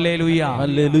പറഞ്ഞേ ഹല്ലേലൂയ.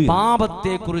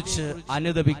 പാപത്തെ കുറിച്ച്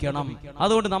അനുതപിക്കണം.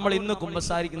 അതുകൊണ്ട് നമ്മൾ ഇന്ന്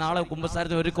കുമ്പസാരിക്കും, നാളെ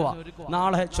കുമ്പസാരത്തിന് ഒരുക്കുക.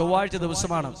 നാളെ ചൊവ്വാഴ്ച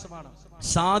ദിവസമാണ്.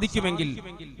 സാധിക്കുമെങ്കിൽ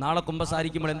നാളെ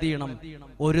കുമ്പസാരിക്കുമ്പോൾ എന്ത് ചെയ്യണം?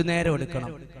 ഒരു നേരം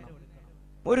എടുക്കണം.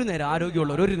 ഒരു നേരം,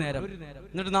 ആരോഗ്യമുള്ളവർ ഒരു നേരം.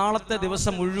 എന്നിട്ട് നാളത്തെ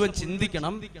ദിവസം മുഴുവൻ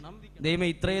ചിന്തിക്കണം, ദൈവമേ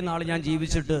ഇത്രയും നാൾ ഞാൻ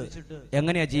ജീവിച്ചിട്ട്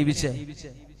എങ്ങനെയാ ജീവിച്ചേ,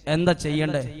 എന്താ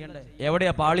ചെയ്യണ്ടേ,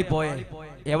 എവിടെയാ പാളിപ്പോയെ,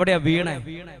 എവിടെയാ വീണേ.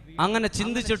 അങ്ങനെ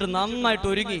ചിന്തിച്ചിട്ട് നന്നായിട്ട്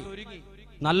ഒരുങ്ങി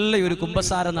നല്ലൊരു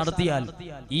കുമ്പസാരം നടത്തിയാൽ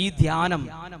ഈ ധ്യാനം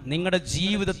നിങ്ങളുടെ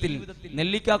ജീവിതത്തിൽ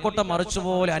നെല്ലിക്കാക്കൊട്ട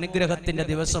മറിച്ചുപോലെ അനുഗ്രഹത്തിന്റെ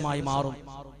ദിവസമായി മാറും.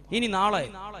 ഇനി നാളെ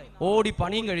ഓടി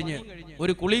പണിയും കഴിഞ്ഞ്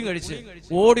ഒരു കുളിയും കഴിച്ച്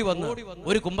ഓടി വന്ന്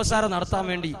ഒരു കുമ്പസാരം നടത്താൻ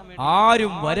വേണ്ടി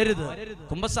ആരും വരരുത്.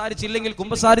 കുമ്പസാരിച്ചില്ലെങ്കിൽ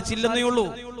കുമ്പസാരിച്ചില്ലെന്നേ ഉള്ളൂ.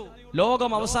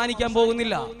 ലോകം അവസാനിക്കാൻ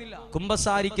പോകുന്നില്ല.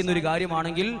 കുമ്പസാരിക്കുന്ന ഒരു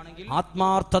കാര്യമാണെങ്കിൽ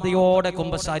ആത്മാർത്ഥതയോടെ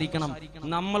കുമ്പസാരിക്കണം.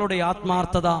 നമ്മളുടെ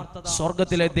ആത്മാർത്ഥത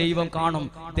സ്വർഗത്തിലെ ദൈവം കാണും.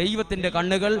 ദൈവത്തിന്റെ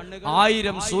കണ്ണുകൾ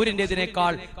 1000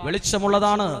 സൂര്യന്റേതിനേക്കാൾ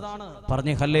വെളിച്ചമുള്ളതാണ്.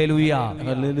 പറഞ്ഞേ ഹല്ലേലൂയ.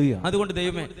 അതുകൊണ്ട്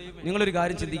ദൈവമേ, നിങ്ങളൊരു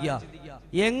കാര്യം ചിന്തിക്കുക,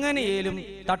 എങ്ങനെയേലും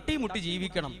തട്ടിമുട്ടി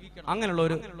ജീവിക്കണം. അങ്ങനെയുള്ള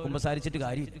ഒരു കുമ്പസാരിച്ചിട്ട്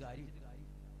കാര്യമില്ല.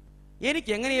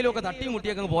 എനിക്ക് എങ്ങനെയേലും ഒക്കെ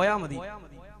തട്ടിമുട്ടിയൊക്കെ പോയാൽ മതി,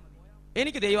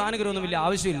 എനിക്ക് ദൈവാനുഗ്രഹമൊന്നും വലിയ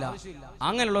ആവശ്യമില്ല.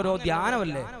 അങ്ങനെയുള്ള ഓരോ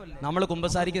ധ്യാനമല്ലേ നമ്മൾ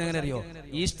കുമ്പസാരിക്കുന്നത്. എങ്ങനെ അറിയോ?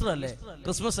 ഈസ്റ്റർ അല്ലേ,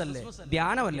 ക്രിസ്മസ് അല്ലേ,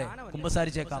 ധ്യാനമല്ലേ,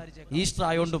 കുമ്പസാരിച്ചേക്കാം. ഈസ്റ്റർ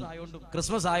ആയോണ്ടും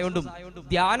ക്രിസ്മസ് ആയോണ്ടും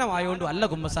ധ്യാനം ആയോണ്ടും അല്ല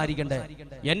കുമ്പസാരിക്കണ്ടേ.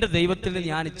 എന്റെ ദൈവത്തിൽ നിന്ന്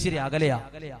ഞാൻ ഇച്ചിരി അകലെയാ.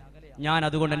 ഞാൻ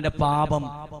അതുകൊണ്ട് എന്റെ പാപം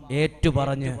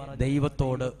ഏറ്റുപറഞ്ഞ്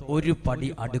ദൈവത്തോട് ഒരു പടി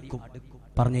അടുക്കും.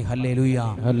 പറഞ്ഞേ ഹല്ലേലൂയ.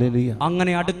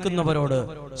 അങ്ങനെ അടുക്കുന്നവരോട്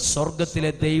സ്വർഗത്തിലെ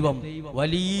ദൈവം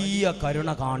വലിയ കരുണ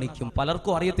കാണിക്കും.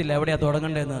 പലർക്കും അറിയത്തില്ല എവിടെയാ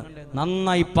തുടങ്ങണ്ടെന്ന്.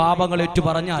 നന്നായി പാപങ്ങൾ ഏറ്റു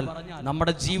പറഞ്ഞാൽ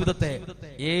നമ്മുടെ ജീവിതത്തെ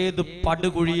ഏത്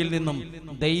പടുകുഴിയിൽ നിന്നും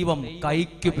ദൈവം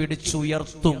കൈക്ക്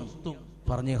പിടിച്ചുയർത്തും.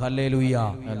 പറഞ്ഞേ ഹല്ലേലൂയ.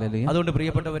 അതുകൊണ്ട്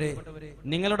പ്രിയപ്പെട്ടവരെ,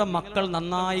 നിങ്ങളുടെ മക്കൾ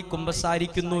നന്നായി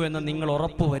കുമ്പസാരിക്കുന്നു എന്ന് നിങ്ങൾ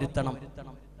ഉറപ്പ് വരുത്തണം.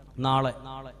 നാളെ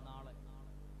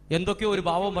എന്തൊക്കെയോ ഒരു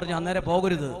പാപം പറഞ്ഞ് അന്നേരം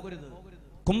പോകരുത്.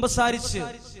 കുമ്പസാരിച്ച്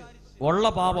ഉള്ള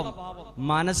പാപം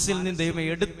മനസ്സിൽ നിന്ന് ദൈവം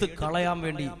എടുത്ത് കളയാൻ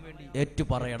വേണ്ടി ഏറ്റു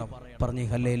പറയണം. പറഞ്ഞേ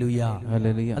ഹല്ലേലൂയ.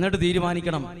 എന്നിട്ട്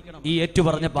തീരുമാനിക്കണം, ഈ ഏറ്റു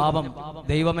പറഞ്ഞ പാപം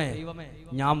ദൈവമേ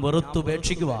ഞാൻ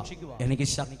വെറുത്തുപേക്ഷിക്കുക, എനിക്ക്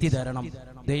ശക്തി തരണം.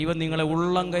 ദൈവം നിങ്ങളെ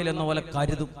ഉള്ളംകൈയിൽ എന്ന പോലെ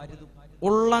കരുതും.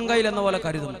 ഉള്ളംകൈയിൽ എന്ന പോലെ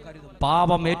കരുതും.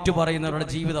 പാപം ഏറ്റുപറയുന്നവരുടെ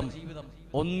ജീവിതം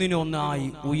ഒന്നിനൊന്നായി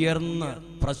ഉയർന്ന്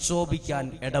പ്രശോഭിക്കാൻ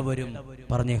ഇടവരും.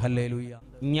 പറഞ്ഞേ ഹല്ലേലൂയ.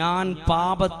 ഞാൻ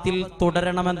പാപത്തിൽ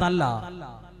തുടരണമെന്നല്ല,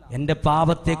 എന്റെ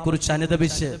പാപത്തെക്കുറിച്ച്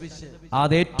അനുതപിച്ച്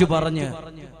അതേറ്റു പറഞ്ഞ്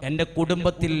എന്റെ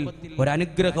കുടുംബത്തിൽ ഒരു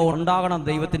അനുഗ്രഹം ഉണ്ടാകണം.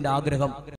 ദൈവത്തിന്റെ ആഗ്രഹം.